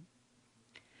 2016.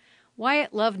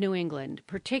 Wyatt loved New England,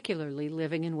 particularly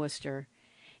living in Worcester.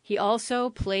 He also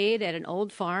played at an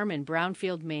old farm in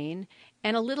Brownfield, Maine,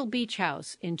 and a little beach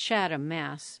house in Chatham,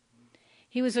 Mass.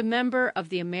 He was a member of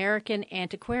the American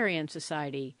Antiquarian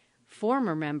Society,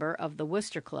 former member of the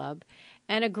Worcester Club,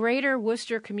 and a Greater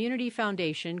Worcester Community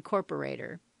Foundation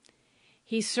corporator.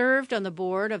 He served on the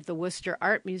board of the Worcester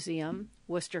Art Museum,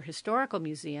 Worcester Historical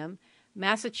Museum,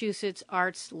 Massachusetts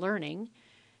Arts Learning,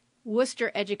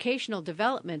 Worcester Educational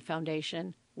Development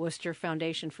Foundation, Worcester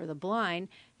Foundation for the Blind,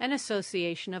 and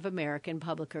Association of American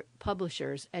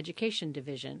Publishers Education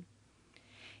Division.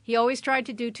 He always tried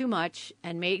to do too much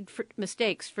and made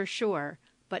mistakes for sure,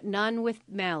 but none with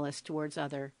malice towards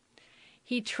others.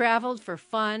 He traveled for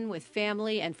fun with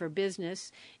family and for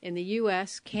business in the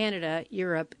U.S., Canada,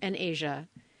 Europe, and Asia.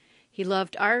 He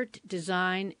loved art,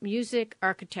 design, music,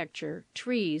 architecture,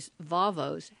 trees,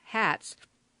 Volvos, hats,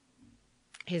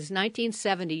 his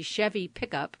 1970 Chevy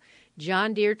pickup,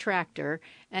 John Deere tractor,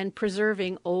 and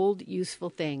preserving old,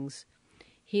 useful things.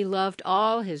 He loved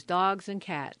all his dogs and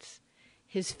cats.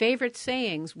 His favorite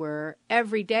sayings were,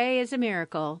 "Every day is a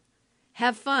miracle,"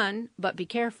 "Have fun, but be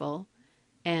careful,"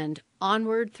 and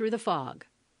 "Onward through the fog."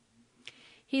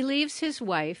 He leaves his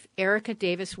wife, Erica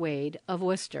Davis Wade, of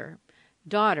Worcester,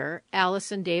 daughter,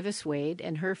 Allison Davis Wade,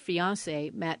 and her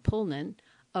fiancé, Matt Pullman,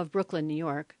 of Brooklyn, New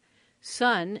York,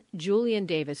 son, Julian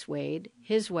Davis Wade,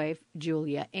 his wife,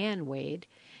 Julia Ann Wade,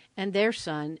 and their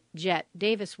son, Jet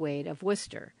Davis Wade, of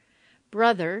Worcester,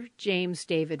 brother, James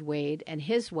David Wade, and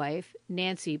his wife,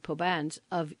 Nancy Pobans,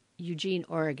 of Eugene,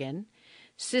 Oregon,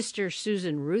 sister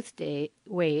Susan Ruth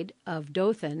Wade of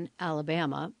Dothan,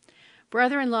 Alabama,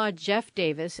 brother-in-law Jeff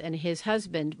Davis and his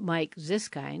husband Mike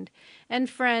Ziskind, and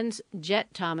friends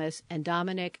Jet Thomas and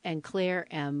Dominic and Claire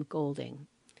M. Golding.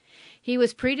 He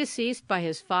was predeceased by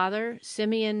his father,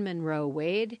 Simeon Monroe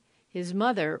Wade, his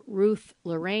mother, Ruth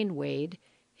Lorraine Wade,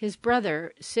 his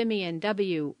brother, Simeon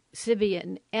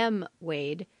M.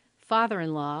 Wade,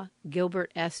 father-in-law,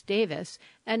 Gilbert S. Davis,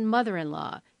 and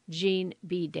mother-in-law, Jean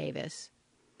B. Davis.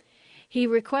 He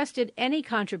requested any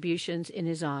contributions in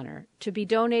his honor to be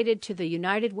donated to the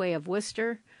United Way of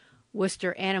Worcester,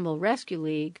 Worcester Animal Rescue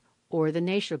League, or the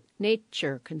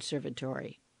Nature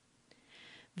Conservatory.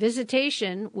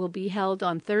 Visitation will be held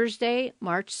on Thursday,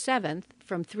 March 7th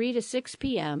from 3 to 6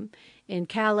 p.m. in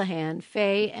Callahan,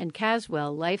 Fay, and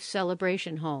Caswell Life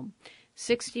Celebration Home,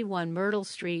 61 Myrtle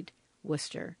Street,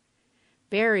 Worcester.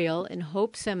 Burial in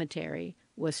Hope Cemetery,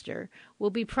 Worcester, will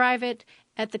be private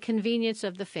at the convenience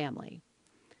of the family.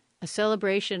 A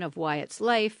celebration of Wyatt's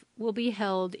life will be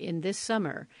held in this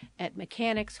summer at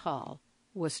Mechanics Hall,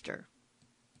 Worcester.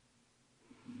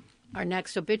 Our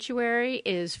next obituary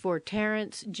is for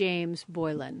Terrence James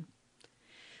Boylan.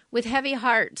 With heavy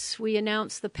hearts, we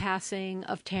announce the passing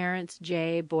of Terrence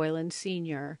J. Boylan,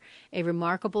 Sr., a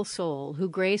remarkable soul who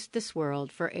graced this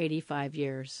world for 85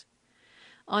 years.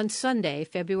 On Sunday,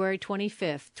 February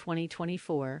 25,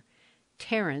 2024,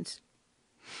 Terrence,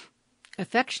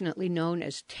 affectionately known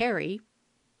as Terry,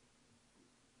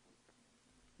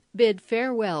 bid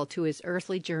farewell to his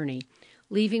earthly journey,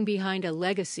 leaving behind a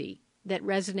legacy that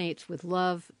resonates with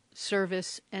love,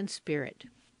 service, and spirit.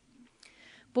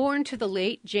 Born to the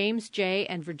late James J.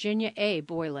 and Virginia A.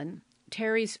 Boylan,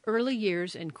 Terry's early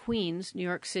years in Queens, New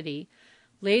York City,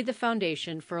 laid the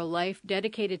foundation for a life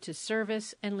dedicated to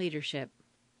service and leadership.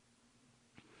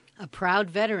 A proud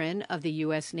veteran of the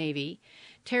U.S. Navy,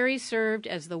 Terry served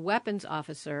as the weapons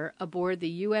officer aboard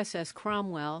the USS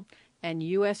Cromwell and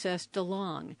USS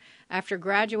DeLong after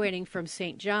graduating from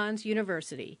St. John's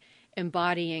University,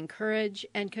 embodying courage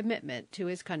and commitment to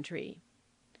his country.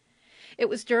 It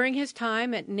was during his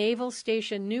time at Naval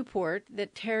Station Newport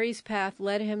that Terry's path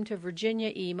led him to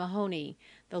Virginia E. Mahoney,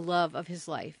 the love of his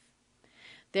life.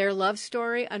 Their love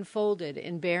story unfolded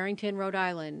in Barrington, Rhode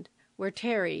Island, where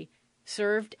Terry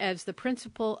served as the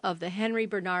principal of the Henry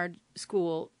Bernard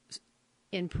School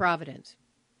in Providence.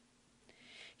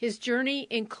 His journey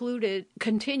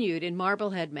continued in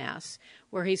Marblehead, Mass.,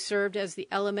 where he served as the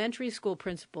elementary school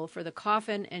principal for the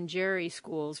Coffin and Jerry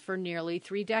schools for nearly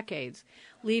 3 decades,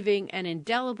 leaving an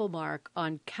indelible mark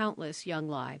on countless young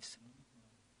lives.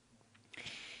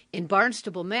 In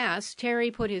Barnstable, Mass.,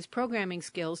 Terry put his programming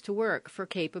skills to work for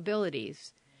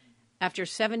Capabilities. After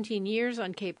 17 years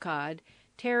on Cape Cod,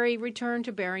 Terry returned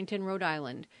to Barrington, Rhode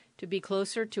Island, to be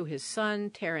closer to his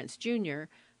son, Terrence Jr.,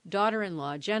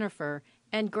 daughter-in-law, Jennifer,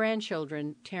 and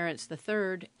grandchildren, Terrence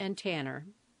III and Tanner.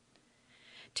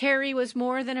 Terry was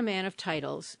more than a man of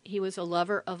titles. He was a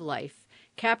lover of life,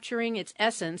 capturing its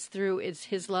essence through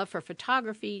his love for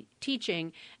photography,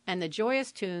 teaching, and the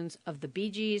joyous tunes of the Bee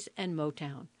Gees and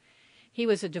Motown. He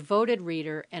was a devoted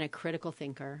reader and a critical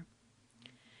thinker.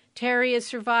 Terry is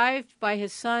survived by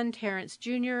his son Terrence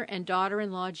Jr. and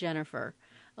daughter-in-law Jennifer,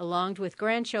 along with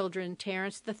grandchildren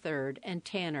Terrence III and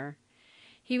Tanner.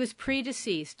 He was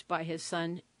predeceased by his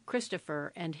son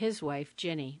Christopher and his wife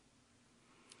Ginny.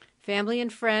 Family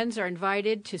and friends are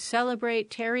invited to celebrate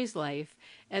Terry's life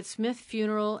at Smith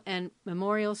Funeral and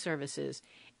Memorial Services,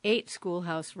 8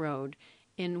 Schoolhouse Road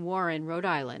in Warren, Rhode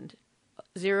Island,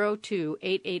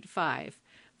 02885,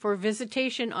 for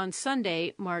visitation on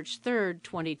Sunday, March 3,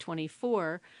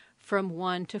 2024, from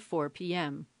 1 to 4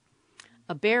 p.m.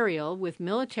 A burial with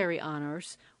military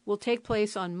honors will take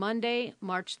place on Monday,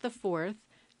 March the 4th,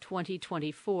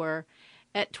 2024,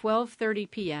 at 12:30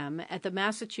 p.m. at the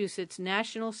Massachusetts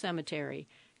National Cemetery,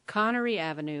 Connery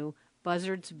Avenue,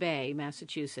 Buzzards Bay,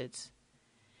 Massachusetts.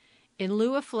 In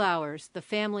lieu of flowers, the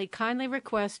family kindly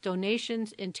requests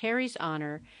donations in Terry's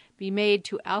honor be made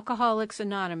to Alcoholics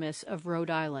Anonymous of Rhode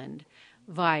Island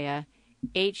via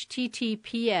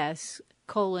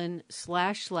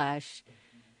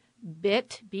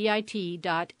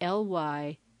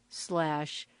bit.ly/bit.3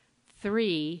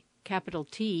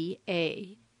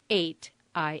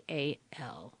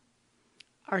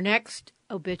 Our next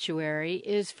obituary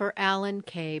is for Alan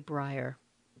K. Breyer.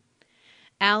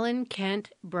 Alan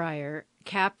Kent Breyer,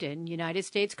 Captain, United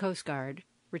States Coast Guard,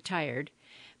 retired,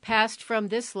 passed from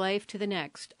this life to the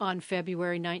next on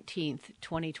February 19,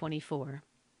 2024.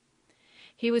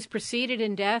 He was preceded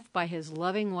in death by his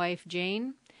loving wife,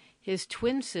 Jane, his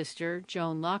twin sister,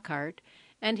 Joan Lockhart,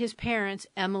 and his parents,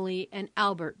 Emily and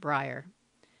Albert Breyer.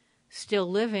 Still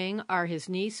living are his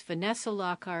niece, Vanessa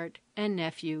Lockhart, and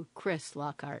nephew, Chris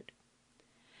Lockhart.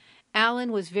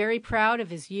 Alan was very proud of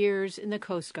his years in the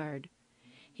Coast Guard.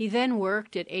 He then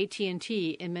worked at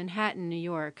AT&T in Manhattan, New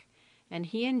York, and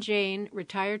he and Jane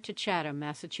retired to Chatham,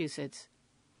 Massachusetts.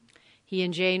 He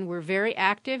and Jane were very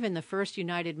active in the First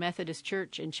United Methodist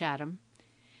Church in Chatham.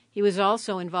 He was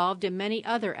also involved in many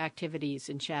other activities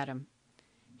in Chatham.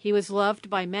 He was loved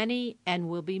by many and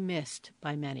will be missed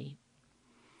by many.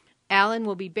 Alan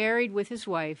will be buried with his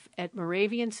wife at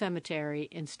Moravian Cemetery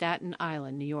in Staten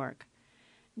Island, New York.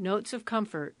 Notes of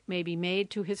comfort may be made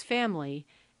to his family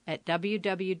at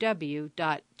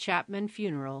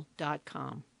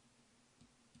www.chapmanfuneral.com.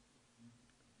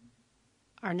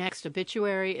 Our next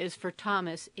obituary is for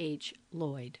Thomas H.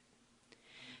 Lloyd.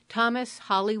 Thomas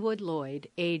Hollywood Lloyd,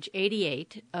 age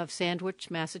 88, of Sandwich,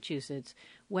 Massachusetts,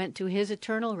 went to his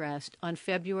eternal rest on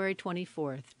February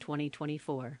 24,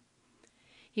 2024.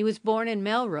 He was born in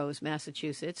Melrose,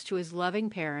 Massachusetts, to his loving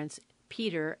parents,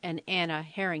 Peter and Anna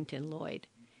Harrington Lloyd.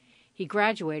 He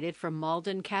graduated from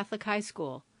Malden Catholic High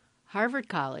School, Harvard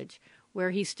College,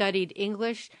 where he studied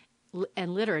English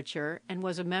and literature and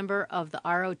was a member of the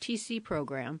ROTC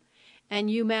program, and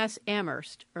UMass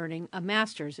Amherst, earning a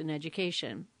master's in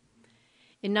education.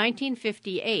 In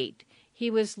 1958,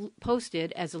 he was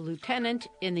posted as a lieutenant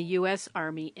in the U.S.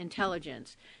 Army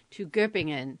Intelligence to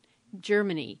Göppingen,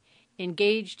 Germany,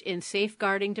 engaged in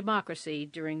safeguarding democracy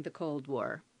during the Cold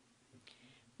War.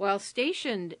 While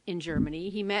stationed in Germany,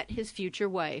 he met his future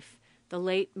wife, the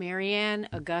late Marianne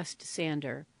Auguste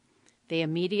Sander. They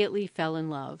immediately fell in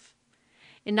love.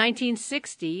 In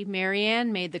 1960,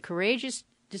 Marianne made the courageous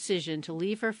decision to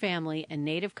leave her family and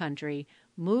native country,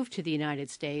 move to the United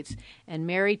States, and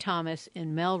marry Thomas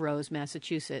in Melrose,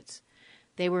 Massachusetts.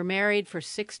 They were married for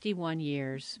 61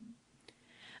 years.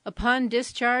 Upon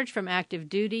discharge from active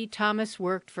duty, Thomas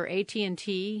worked for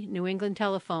AT&T, New England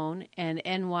Telephone, and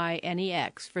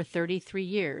NYNEX for 33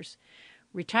 years,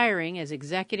 retiring as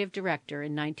executive director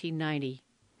in 1990.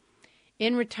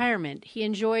 In retirement, he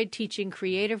enjoyed teaching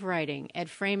creative writing at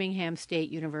Framingham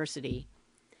State University.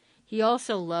 He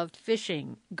also loved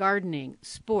fishing, gardening,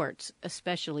 sports,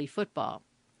 especially football.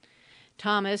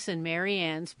 Thomas and Mary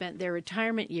Ann spent their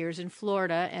retirement years in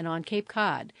Florida and on Cape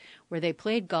Cod, where they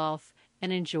played golf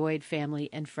and enjoyed family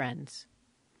and friends.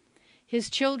 His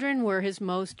children were his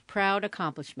most proud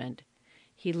accomplishment.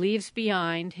 He leaves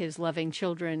behind his loving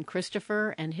children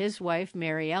Christopher and his wife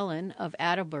Mary Ellen of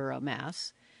Attleboro,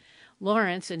 Mass.,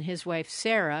 Lawrence and his wife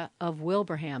Sarah of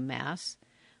Wilbraham, Mass.,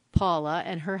 Paula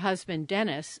and her husband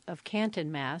Dennis of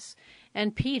Canton, Mass.,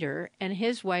 and Peter and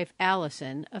his wife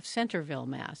Allison of Centerville,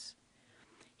 Mass.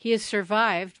 He is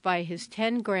survived by his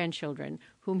 10 grandchildren,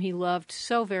 whom he loved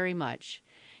so very much: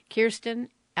 Kirsten,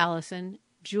 Allison,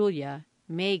 Julia,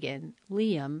 Megan,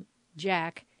 Liam,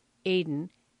 Jack, Aiden,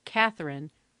 Catherine,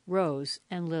 Rose,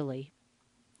 and Lily.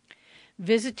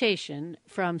 Visitation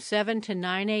from 7 to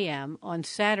 9 a.m. on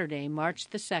Saturday, March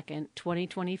the 2nd,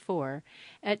 2024,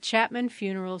 at Chapman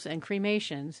Funerals and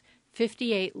Cremations,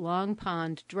 58 Long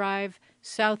Pond Drive,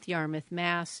 South Yarmouth,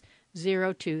 Mass.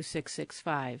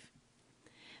 02665.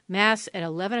 Mass at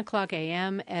 11 o'clock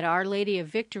a.m. at Our Lady of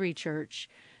Victory Church,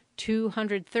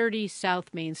 230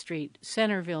 South Main Street,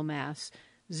 Centerville, Mass.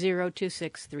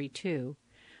 02632.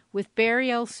 With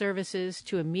burial services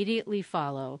to immediately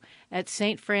follow at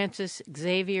St. Francis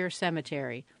Xavier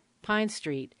Cemetery, Pine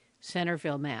Street,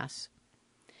 Centerville, Mass.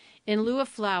 In lieu of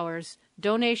flowers,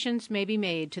 donations may be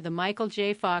made to the Michael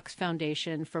J. Fox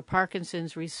Foundation for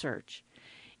Parkinson's Research.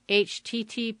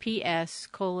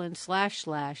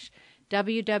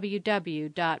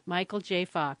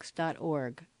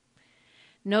 https://www.michaeljfox.org.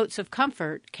 Notes of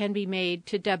comfort can be made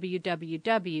to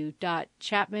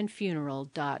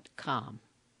www.chapmanfuneral.com.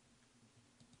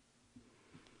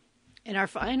 And our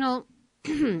final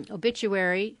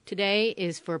obituary today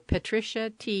is for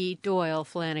Patricia T. Doyle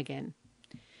Flanagan.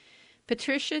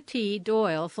 Patricia T.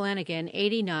 Doyle Flanagan,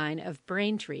 89, of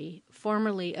Braintree,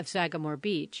 formerly of Sagamore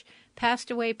Beach, passed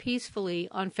away peacefully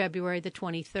on February the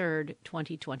 23rd,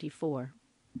 2024.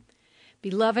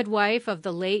 Beloved wife of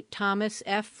the late Thomas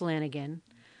F. Flanagan,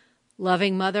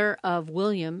 loving mother of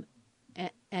William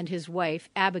and his wife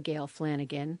Abigail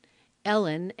Flanagan,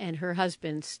 Ellen and her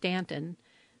husband Stanton,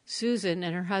 Susan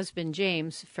and her husband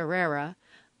James Ferreira,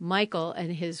 Michael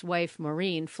and his wife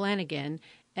Maureen Flanagan,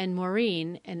 and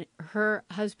Maureen and her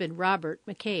husband Robert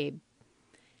McCabe.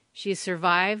 She is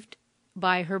survived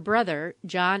by her brother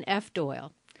John F.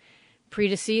 Doyle,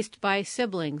 predeceased by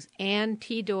siblings Ann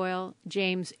T. Doyle,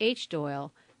 James H.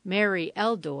 Doyle, Mary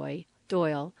L.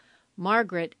 Doyle,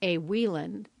 Margaret A.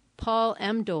 Whelan, Paul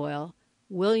M. Doyle,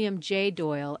 William J.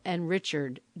 Doyle, and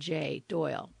Richard J.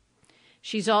 Doyle.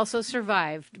 She's also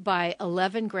survived by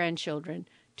 11 grandchildren,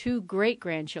 2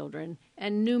 great-grandchildren,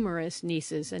 and numerous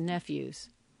nieces and nephews.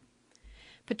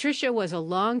 Patricia was a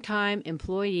long-time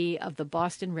employee of the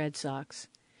Boston Red Sox.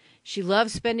 She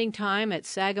loved spending time at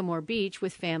Sagamore Beach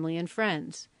with family and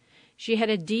friends. She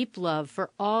had a deep love for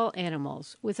all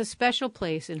animals, with a special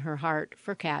place in her heart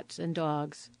for cats and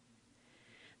dogs.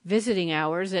 Visiting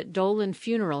hours at Dolan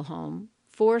Funeral Home,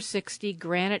 460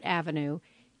 Granite Avenue,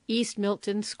 East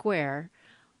Milton Square,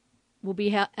 will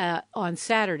be on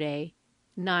Saturday,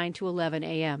 9 to 11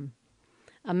 a.m.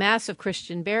 A Mass of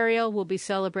Christian burial will be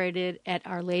celebrated at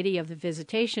Our Lady of the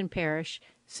Visitation Parish,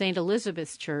 St.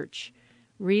 Elizabeth's Church,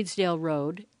 Reedsdale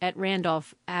Road, at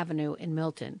Randolph Avenue in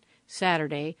Milton,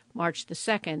 Saturday, March the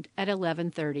 2nd at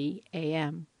 11:30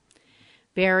 a.m.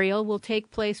 Burial will take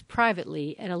place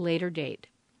privately at a later date.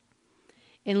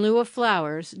 In lieu of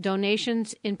flowers,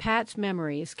 donations in Pat's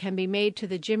memories can be made to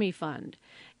the Jimmy Fund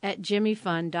at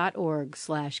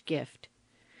jimmyfund.org/gift.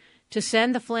 To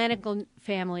send the Flanagan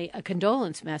family a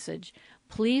condolence message,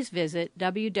 please visit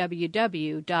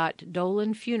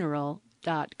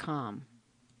www.dolanfuneral.com.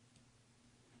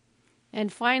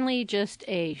 And finally, just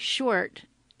a short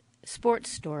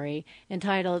sports story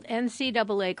entitled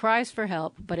NCAA Cries for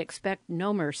Help But Expect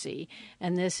No Mercy,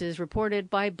 and this is reported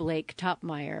by Blake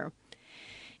Topmeyer.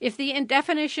 If the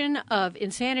definition of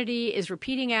insanity is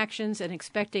repeating actions and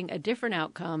expecting a different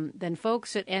outcome, then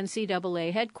folks at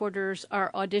NCAA headquarters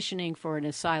are auditioning for an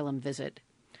asylum visit.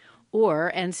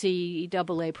 Or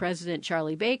NCAA President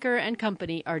Charlie Baker and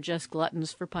company are just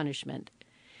gluttons for punishment.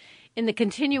 In the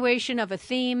continuation of a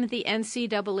theme, the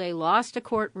NCAA lost a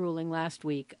court ruling last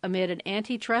week amid an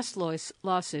antitrust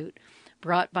lawsuit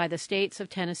brought by the states of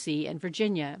Tennessee and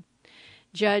Virginia.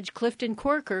 Judge Clifton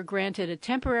Corker granted a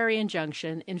temporary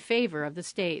injunction in favor of the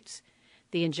states.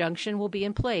 The injunction will be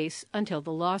in place until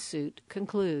the lawsuit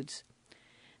concludes.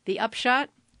 The upshot?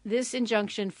 This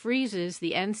injunction freezes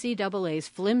the NCAA's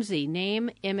flimsy name,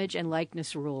 image, and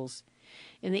likeness rules.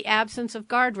 In the absence of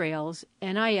guardrails,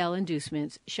 NIL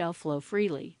inducements shall flow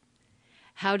freely.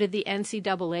 How did the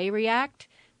NCAA react?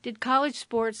 Did college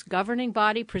sports' governing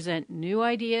body present new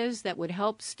ideas that would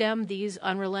help stem these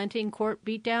unrelenting court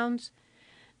beatdowns?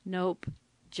 Nope,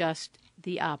 just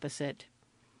the opposite.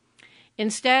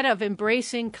 Instead of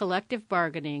embracing collective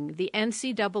bargaining, the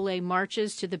NCAA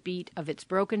marches to the beat of its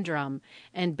broken drum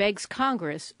and begs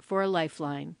Congress for a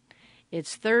lifeline.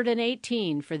 It's 3rd and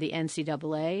 18 for the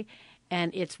NCAA,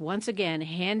 and it's once again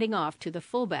handing off to the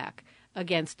fullback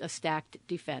against a stacked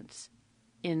defense.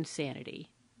 Insanity.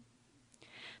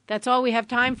 That's all we have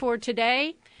time for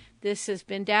today. This has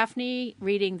been Daphne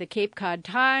reading the Cape Cod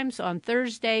Times on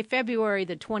Thursday, February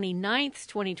the 29th,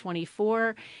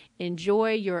 2024.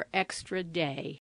 Enjoy your extra day.